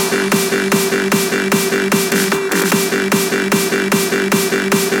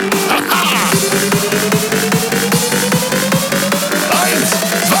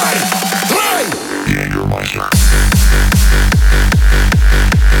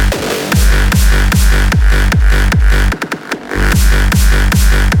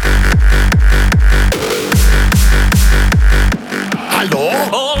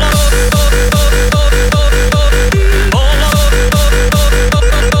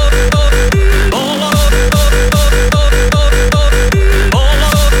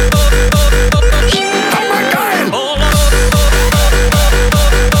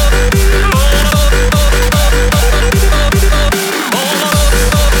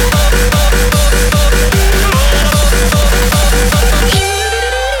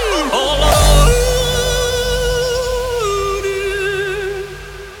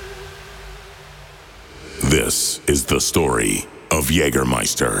 This is the story of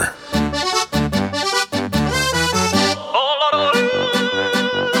Jägermeister.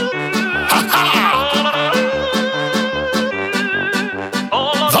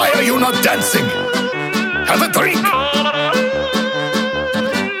 Why are you not dancing? Have a drink.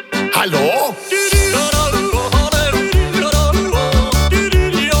 Hallo?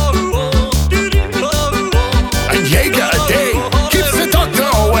 Ein Jäger a day keeps the doctor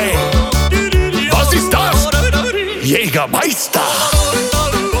away. Was ist das? Jägermeister!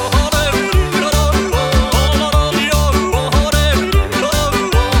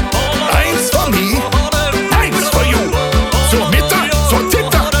 Eins for me, eins for you. Zur Mitte, zur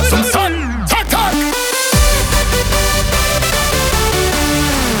Titte, zum Sun. Tak, tak!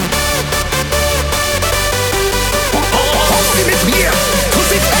 Kommen Sie mit mir,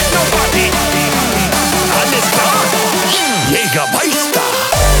 Cosita Party. Alles klar? Jägermeister!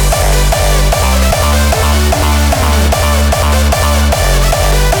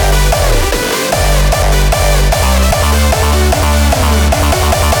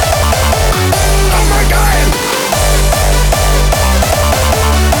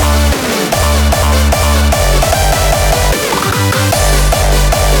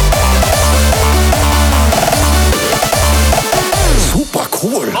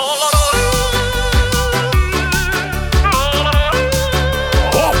 Cool.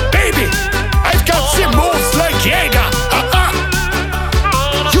 Oh, baby, I've got some moves like Jäger.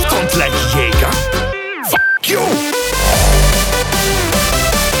 You don't like Jäger. Fuck you.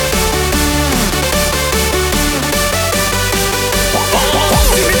 Komm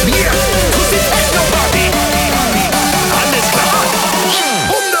Sie mit mir, du siehst Techno-Party. Alles klar?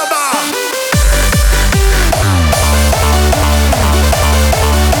 Wunderbar.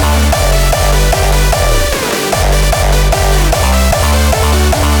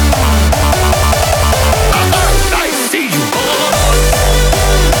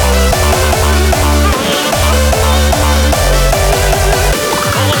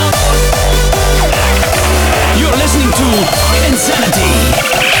 InZanity.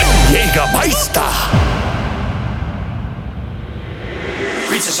 Jägermeister.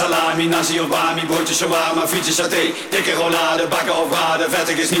 Pizza, salami, nasi of bami, broodje shawarma, frietje saté, dikke rollade, bakken of braden,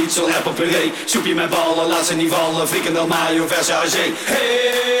 vettig is niet zo'n appel puree, soepje met ballen, laat ze niet vallen, frikandel mayo, verse argé.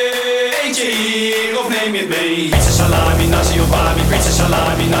 Hey, eentje hier of neem je het mee? Pizza, salami, nasi of bami, pizza,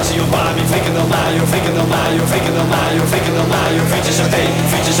 salami, nasi of bami, frikandel mayo, frikandel mayo, frikandel mayo, frikandel mayo, frietje saté,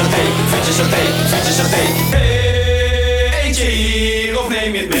 frietje saté, frietje saté, frietje saté. Hey, eentje hier of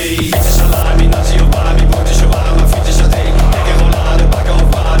neem je het mee? Pizza, salami, nasi of bami, broodje shawarma, frietje saté, dikke rollade, bakken of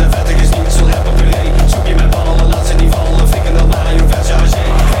braden, vettig is niet zo'n appel puree, soepje met ballen, laat ze niet vallen, frikandel mayo, verse argé.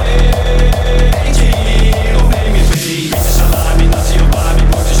 Hey, eentje hier of neem je het mee? Pizza, salami, nasi of bami,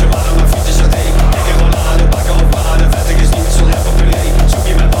 broodje shawarma, frietje saté, dikke rollade, bakken of braden, vettig is niet zo'n appel puree,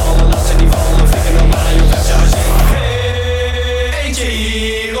 soepje met ballen, laat ze niet vallen, frikandel mayo, verse argé. Hey, eentje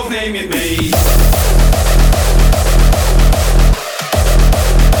hier of neem je het mee?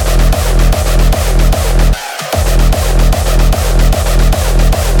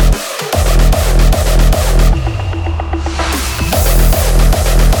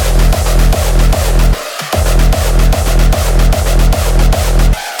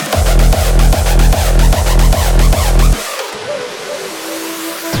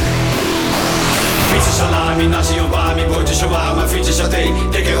 Nasi of bami, broodje shawarma, frietje saté,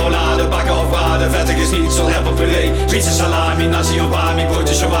 dikke rollade, bakken of braden, vettig is niet zo'n appel puree. Pizza, salami, nasi of bami,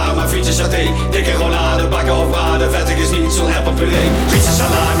 broodje shawarma. thee. Dikke rollade, bakken of braden, vettig is niet zo'n puree. Friese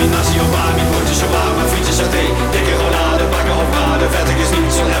salami, nasi of bami, broodjes shawarma, frietjes saté. Dikke rollade, bakken of braden, vettig is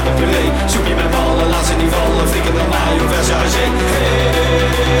niet zo'n puree. Soepje met ballen, laat ze niet vallen, frikandel mayo, verse haché.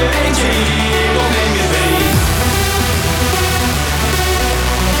 Eentje hier, of neem je mee.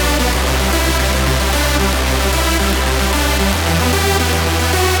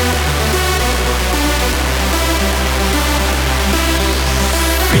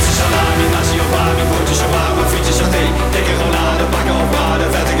 Friese salami, nasi of bami, broodjes shawarma, frietjes saté. Dikke rollade, bakken of braden,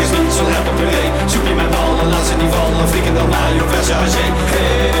 vettig is niet zo'n puree. Soepje met ballen, laat ze niet vallen, frikandel mayo, verse haché.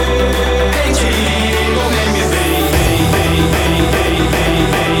 Eentje hier, of neem je mee.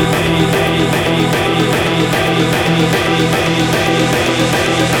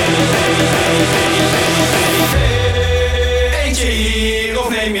 Eentje hier, of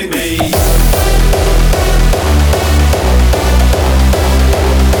neem je mee.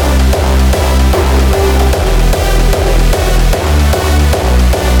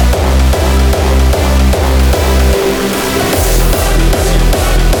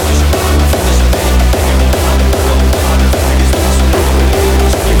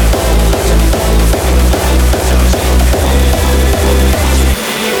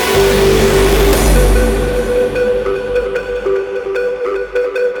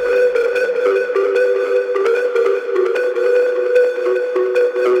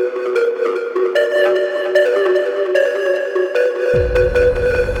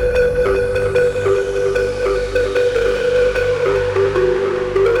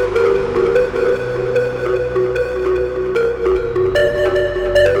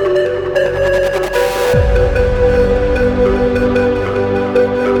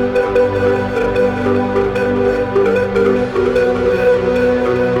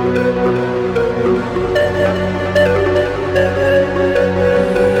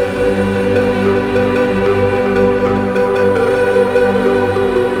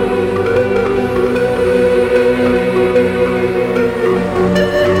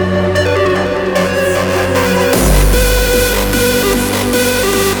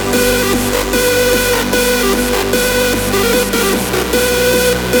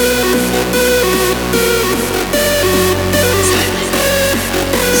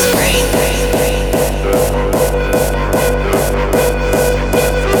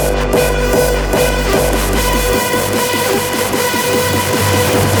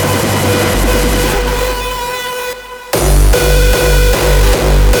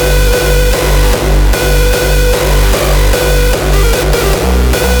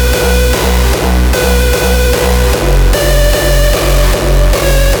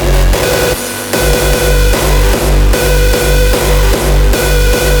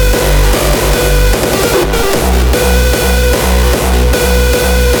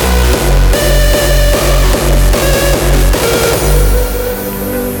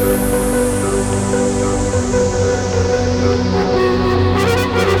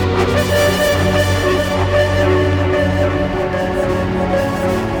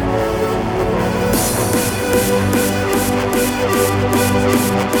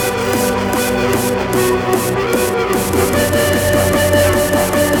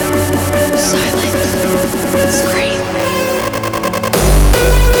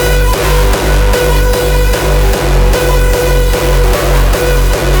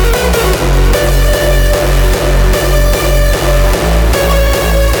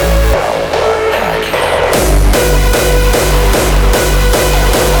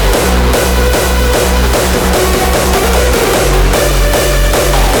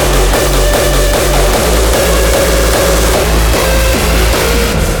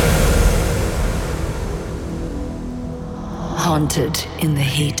 Haunted in the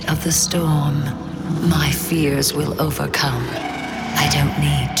heat of the storm, my fears will overcome. I don't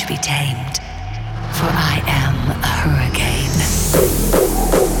need to be tamed, for I am a hurricane.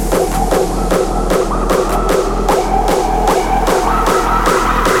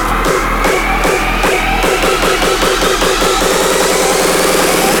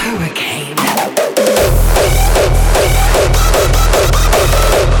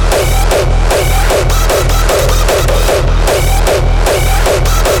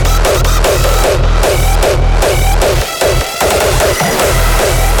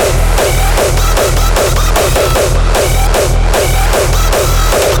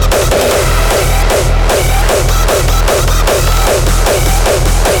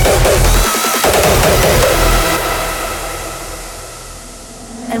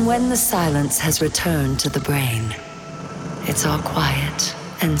 When the silence has returned to the brain, it's all quiet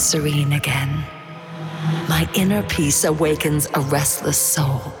and serene again. My inner peace awakens a restless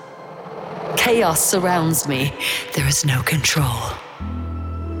soul. chaos surrounds me, there is no control.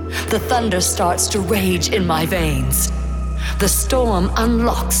 The thunder starts to rage in my veins. The storm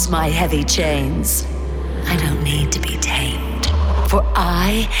unlocks my heavy chains. I don't need to be tamed, for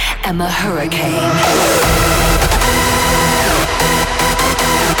I am a hurricane.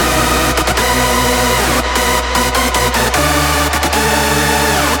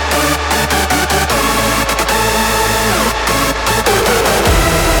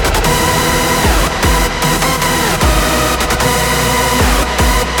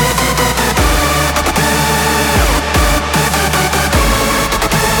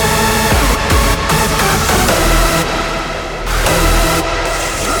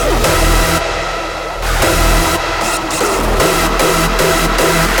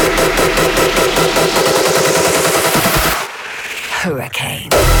 Hurricane.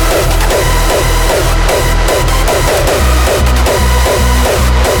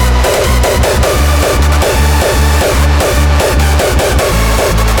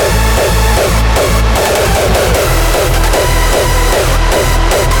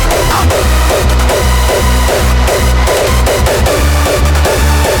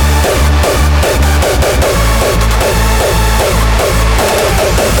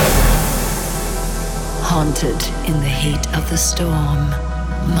 Haunted in the heat of the storm,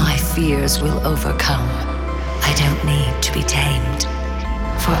 my fears will overcome. I don't need to be tamed,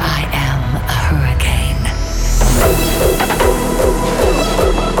 for I am a hurricane.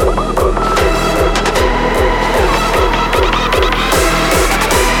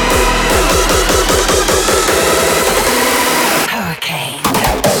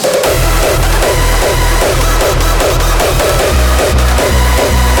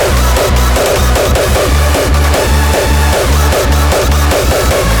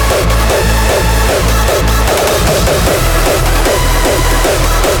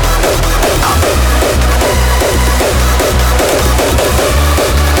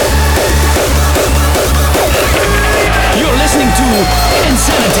 You're listening to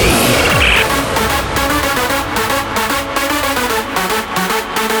InZanity.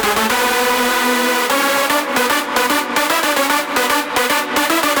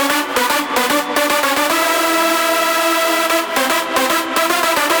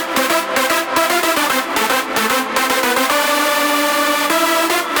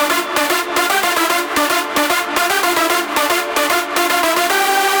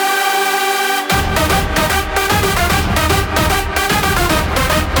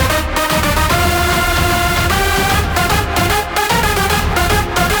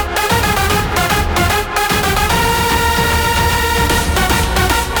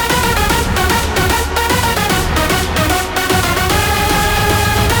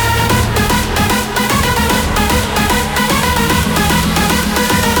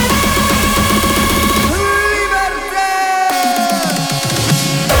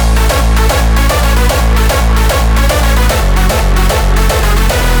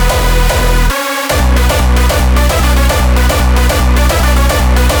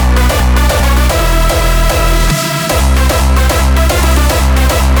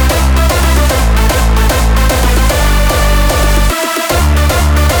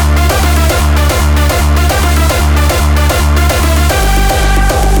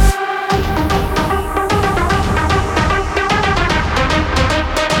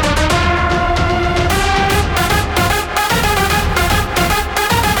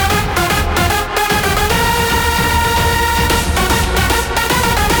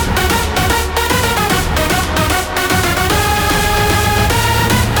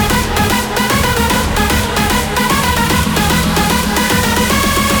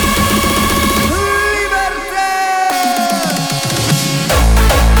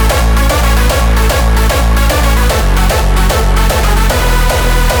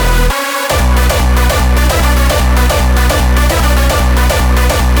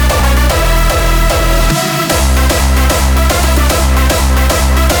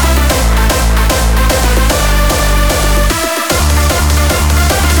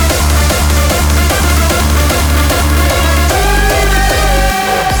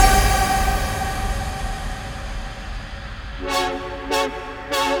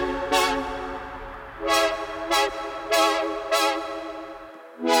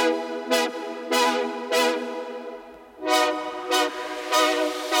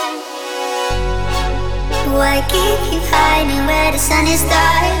 Why keep you hiding where the sun is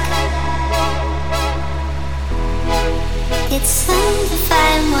dark? It's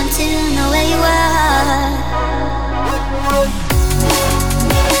undefined, want to know where you are.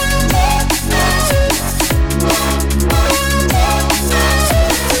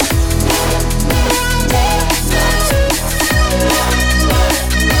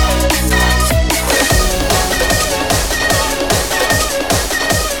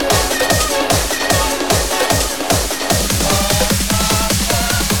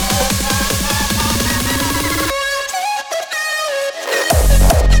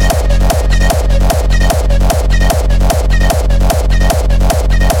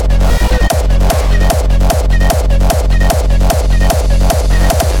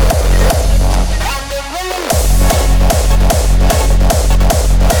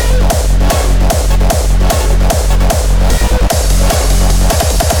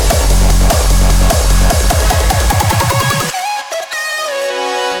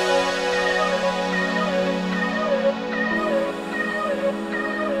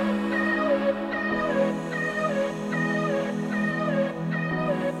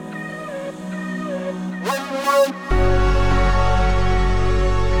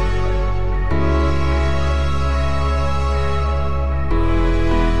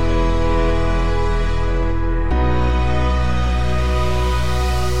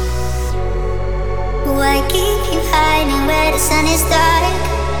 where the sun is dark.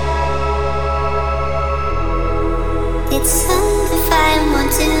 It's undefined,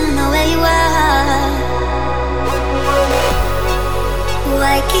 want to know where you are.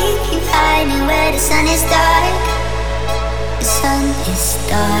 Why keep you hiding where the sun is dark? The sun is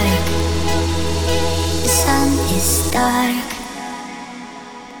dark. The sun is dark.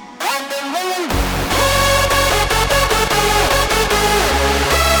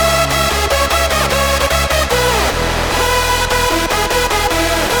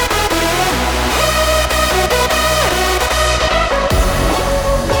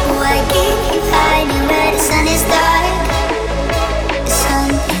 Why keep you hiding where the sun is dark? The sun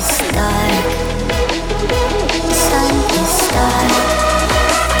is dark. The sun is dark.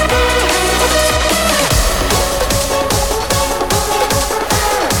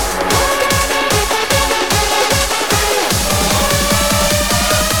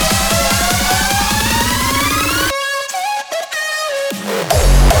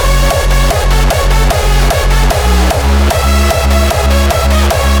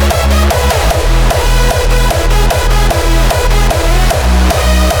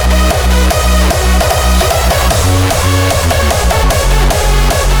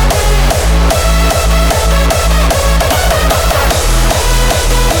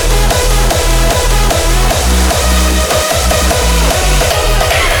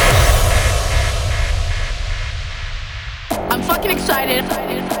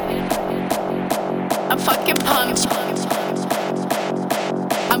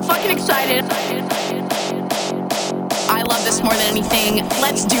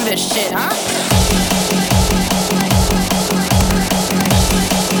 Let's do this shit, huh?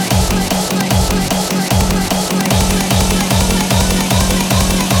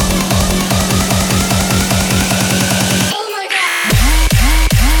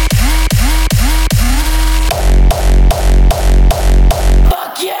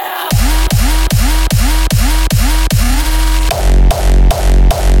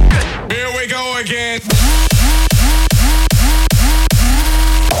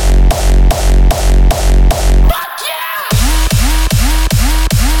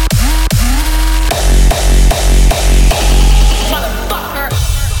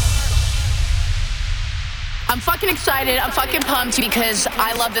 I'm fucking pumped because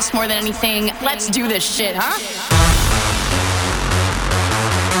I love this more than anything. Let's do this shit, huh?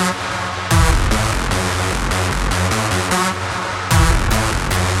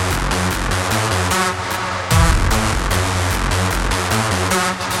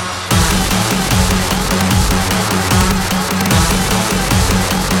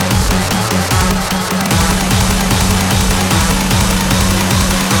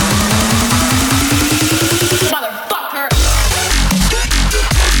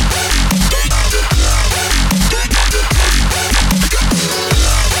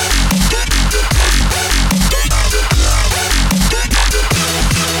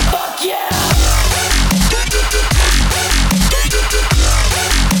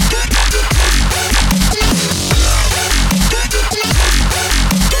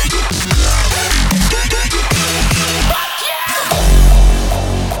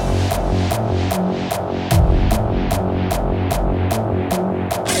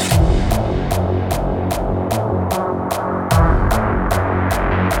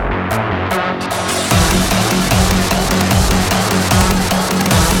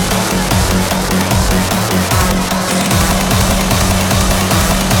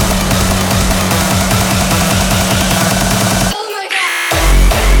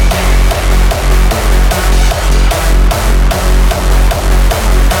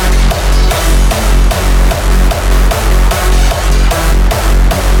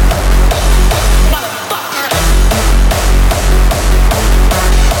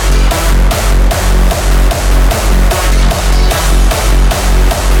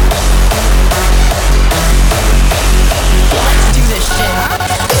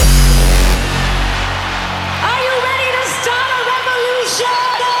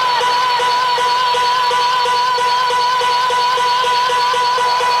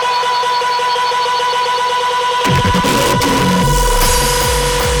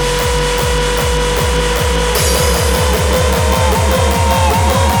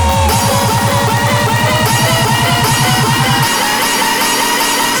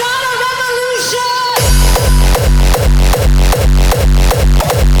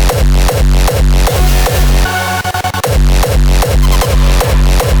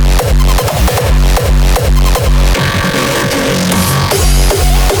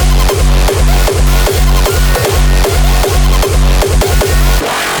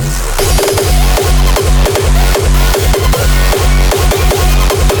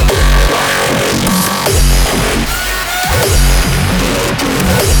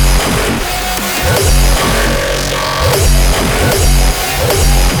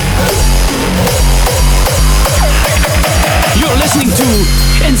 You're listening to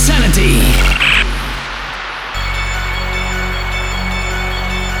InZanity.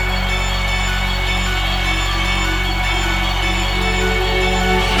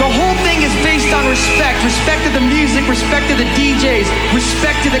 The whole thing is based on respect. Respect to the music, respect to the DJs,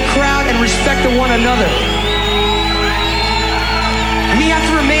 respect to the crowd, and respect to one another. We have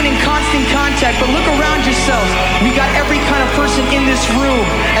to remain in constant contact, but look around yourselves. We got every kind of person in this room,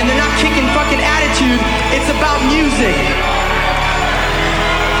 and they're not kicking fucking attitude. It's about music.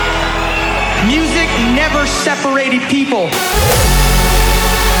 Music never separated people.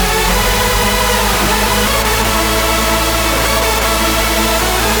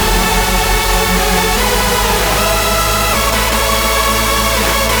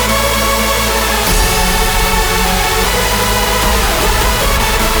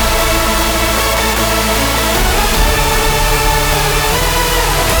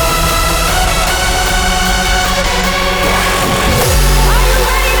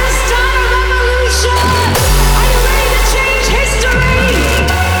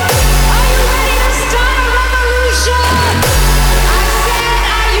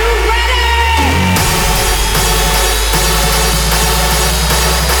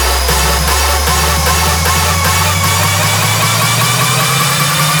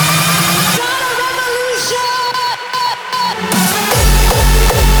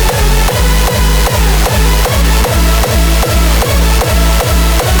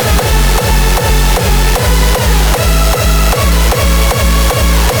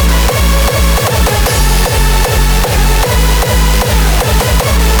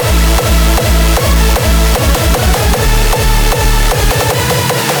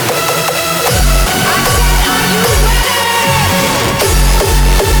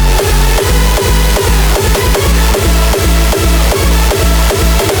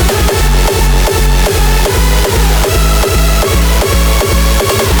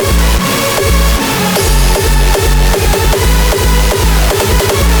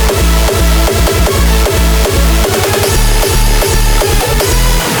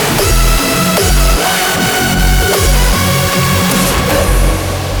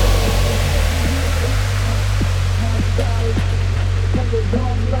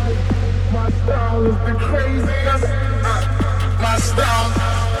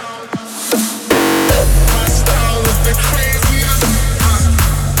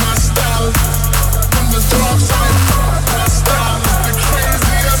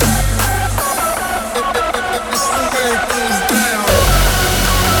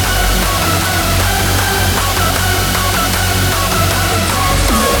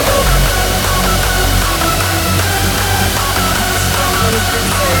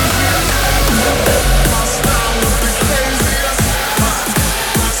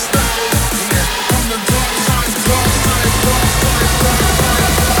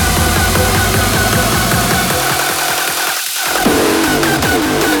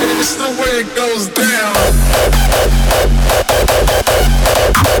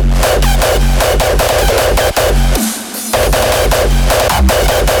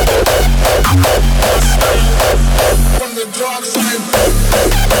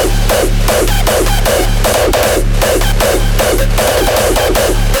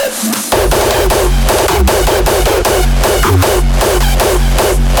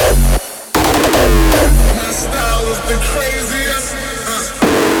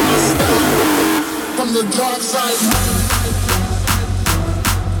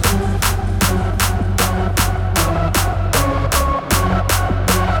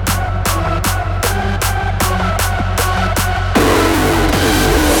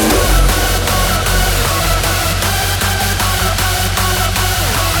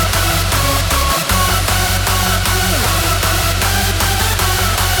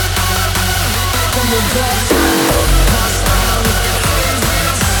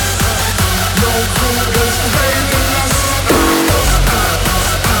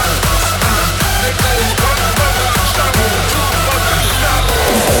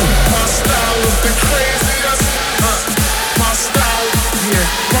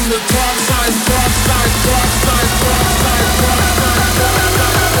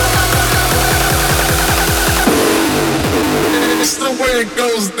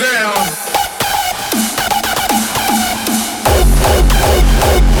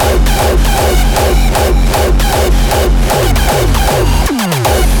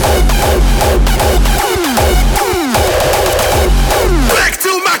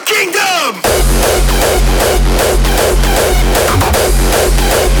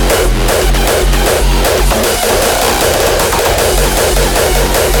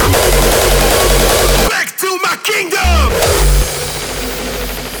 Back to my kingdom!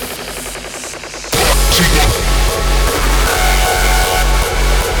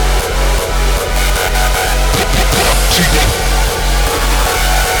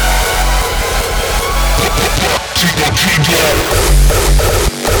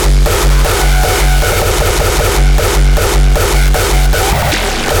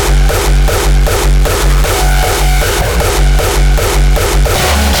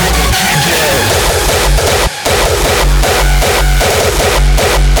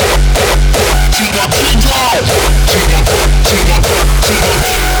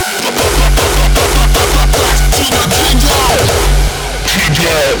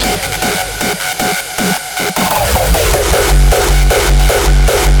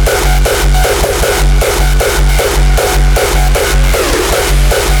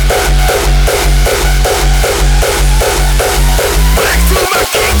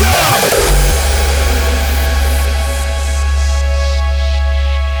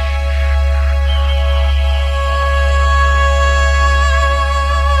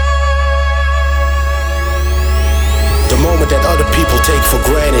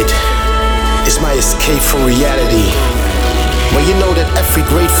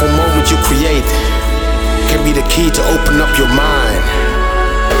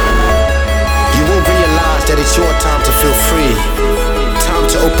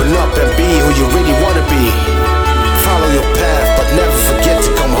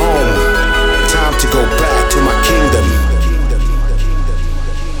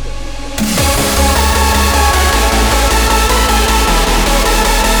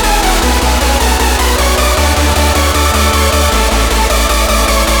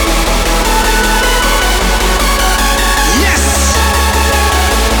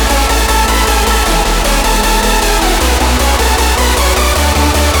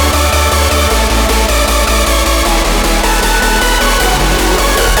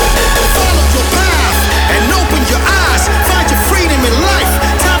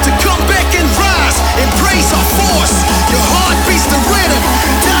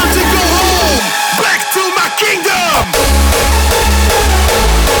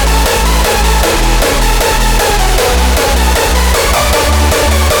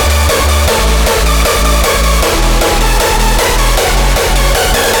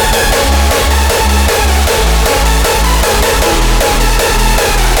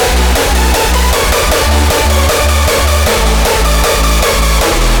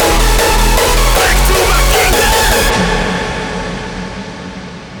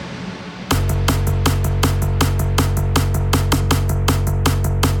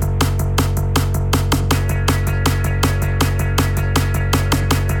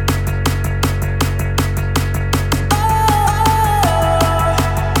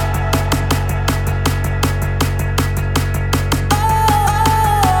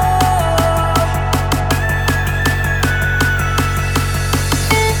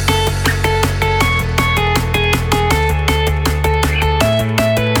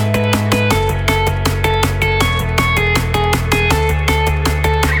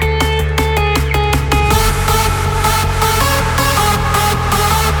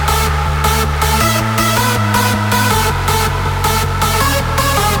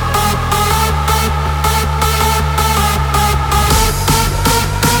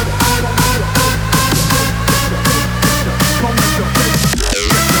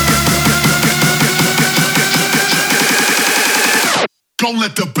 Don't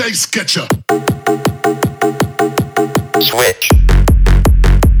let the bass get ya. Switch.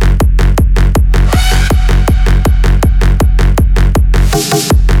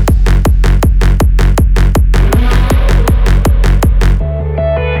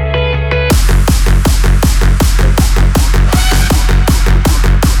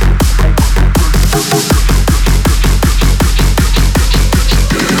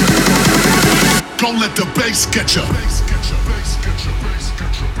 Don't let the bass get ya.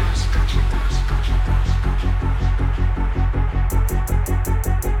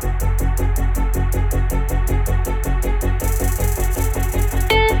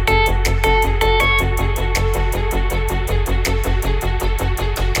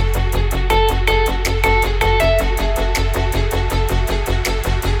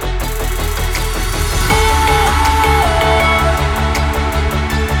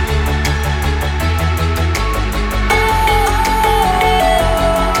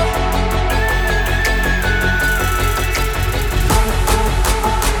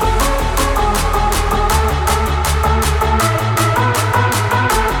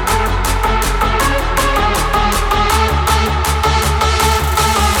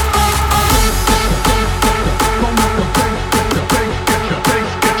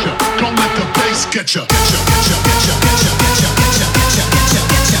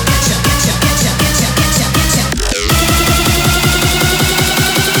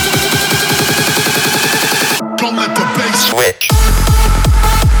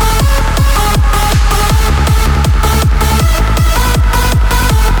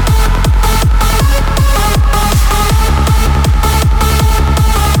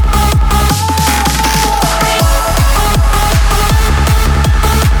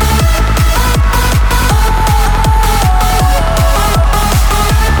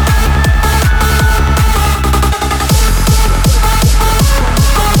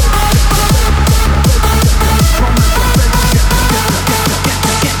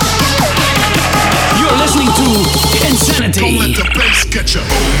 basscatcher.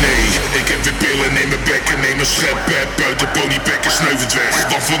 Oh nee, ik heb weer pillen in mijn bek en neem een schep uit de ponypack en snuif het weg.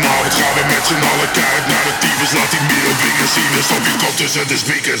 Want vanavond gaan we met z'n allen kaart naar de tyfus. Laat die middelvinger zien, dus op je kop tussen de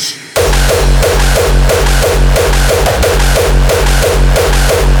speakers.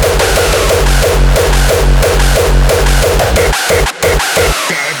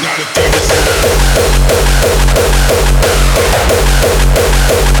 Kaart naar de tyfus.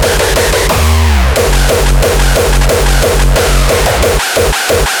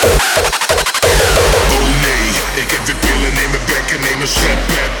 Oh nee, ik heb weer pillen in mijn bek en neem een schep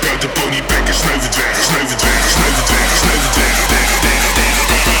uit de ponypack en snuif het weg, snuif het weg, snuif het weg, snuif het weg.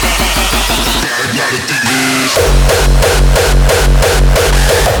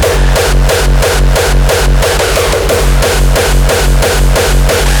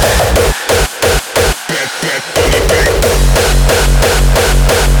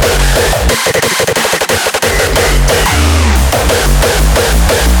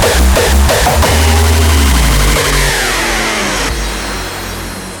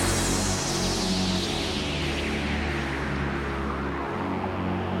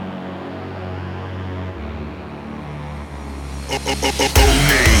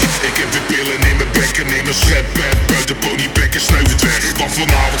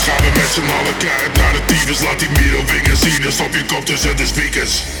 Kaart naar de tyfus. Laat die middelvinger zien, dus op je kop tussen de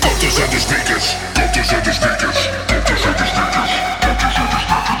speakers. Kop tussen de speakers. Kop tussen de speakers. Kop tussen de speakers. Kop tussen de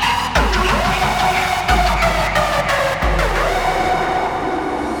speakers.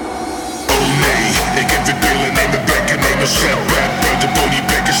 Oh nee, ik heb weer pillen in mijn bek en neem een schep uit de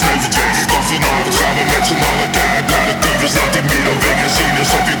ponypack en snuif het weg. Want vanavond gaan we met z'n allen kaart naar de tyfus. Laat die middelvinger zien,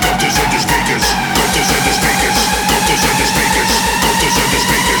 dus op je kop tussen de speakers. Kop tussen de speakers. Kop tussen de speakers. Kop tussen de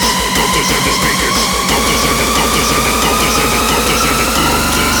speakers. Kop tussen de speakers.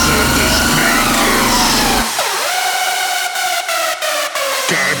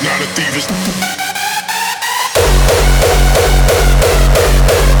 Kaart naar de tyfus.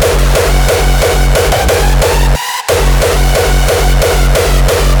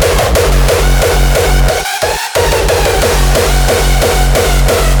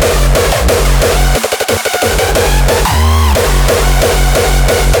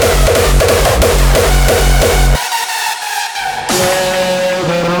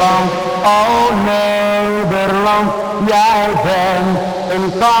 Nederland, oh Nederland, jij bent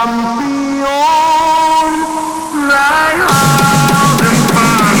een kampioen. Wij houden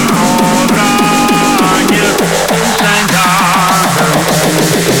van oranje in zijn dagen.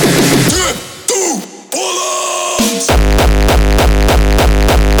 Toe, Holland!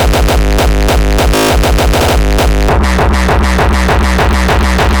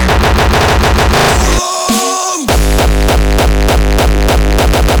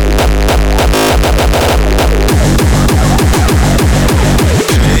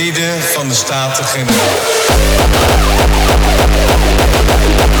 Van de Staten-Generaal.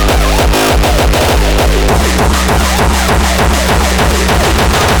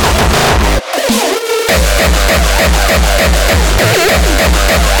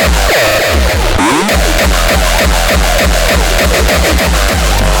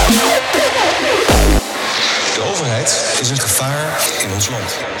 De overheid is een gevaar in ons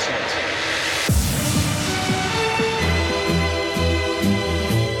land.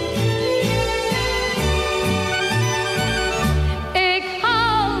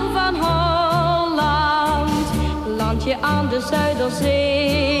 Aan de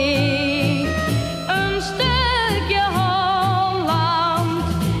Zuiderzee, een stukje Holland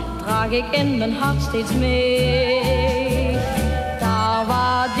draag ik in mijn hart steeds mee. Daar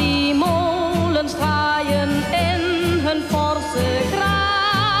waar die molens draaien in hun forse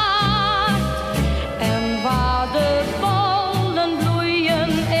kracht en waar de bollen bloeien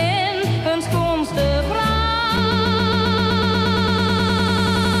in hun schoonste pracht.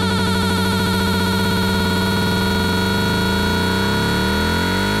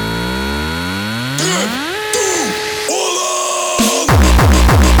 Holland!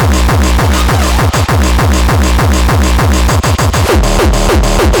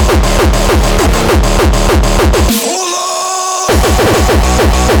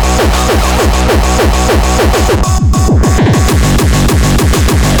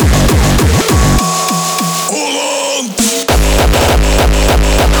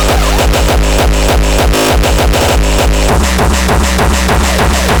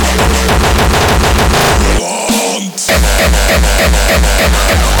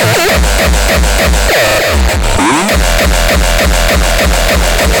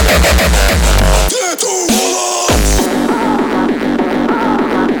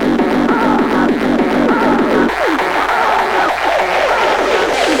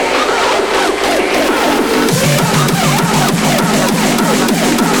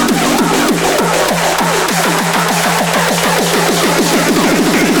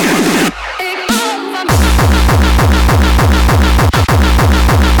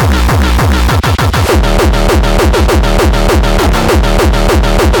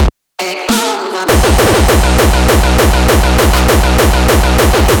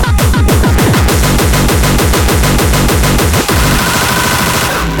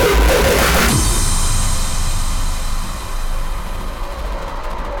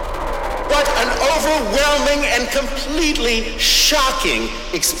 overwhelming and completely shocking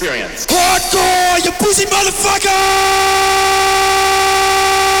experience. Hardcore, you pussy motherfucker!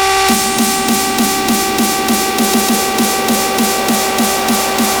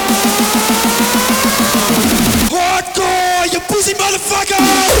 Hardcore, you pussy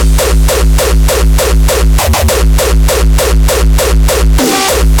motherfucker!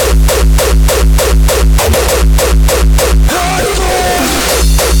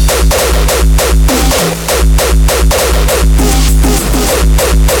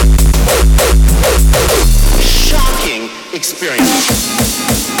 Shocking experience.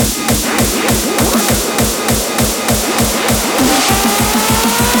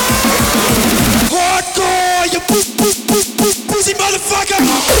 Hardcore, you pussy motherfucker!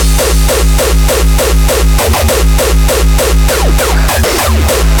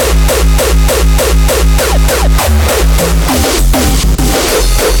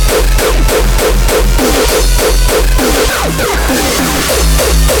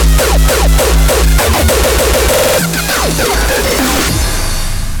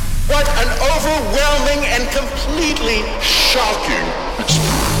 What an overwhelming and completely shocking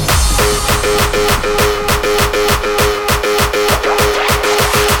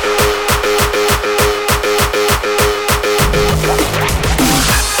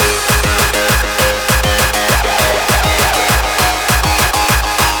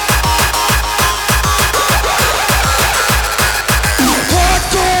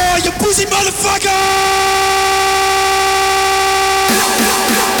Hardcore, you pussy motherfucker!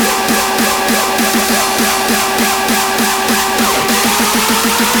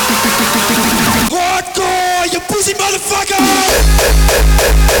 Hardcore, you pussy motherfucker!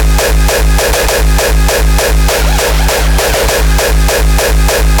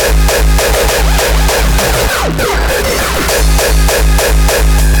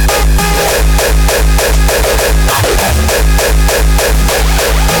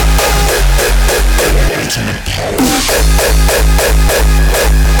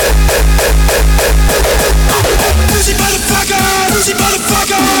 Pussy motherfucker! Pussy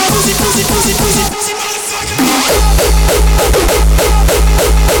motherfucker! Pussy, pussy, pussy, pussy, pussy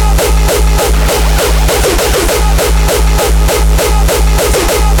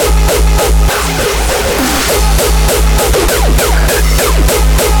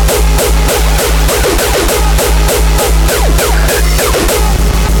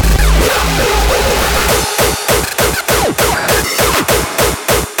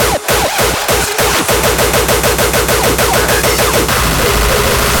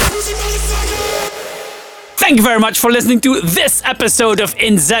Thank you very much for listening to this episode of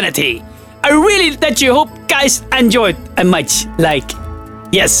InZanity. I really that you hope guys enjoyed and much like.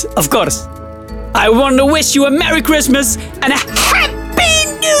 Yes, of course. I want to wish you a Merry Christmas and a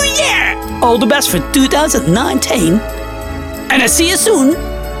Happy New Year! All the best for 2019. And I see you soon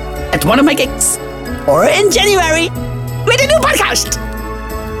at one of my gigs. Or in January with a new podcast.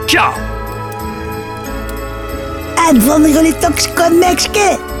 Ciao! En vonden jullie Toxicon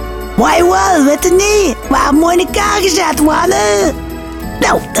Mexican? Why wel, weet het niet. Waar mooi in elkaar gezet worden.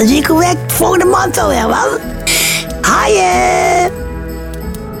 Nou, dan zie ik u weer volgende maand alweer, wel. Haaien!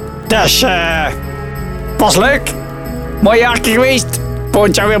 Dus, was leuk. Mooi jaar geweest.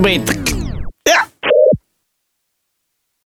 Volgend jaar weer beter.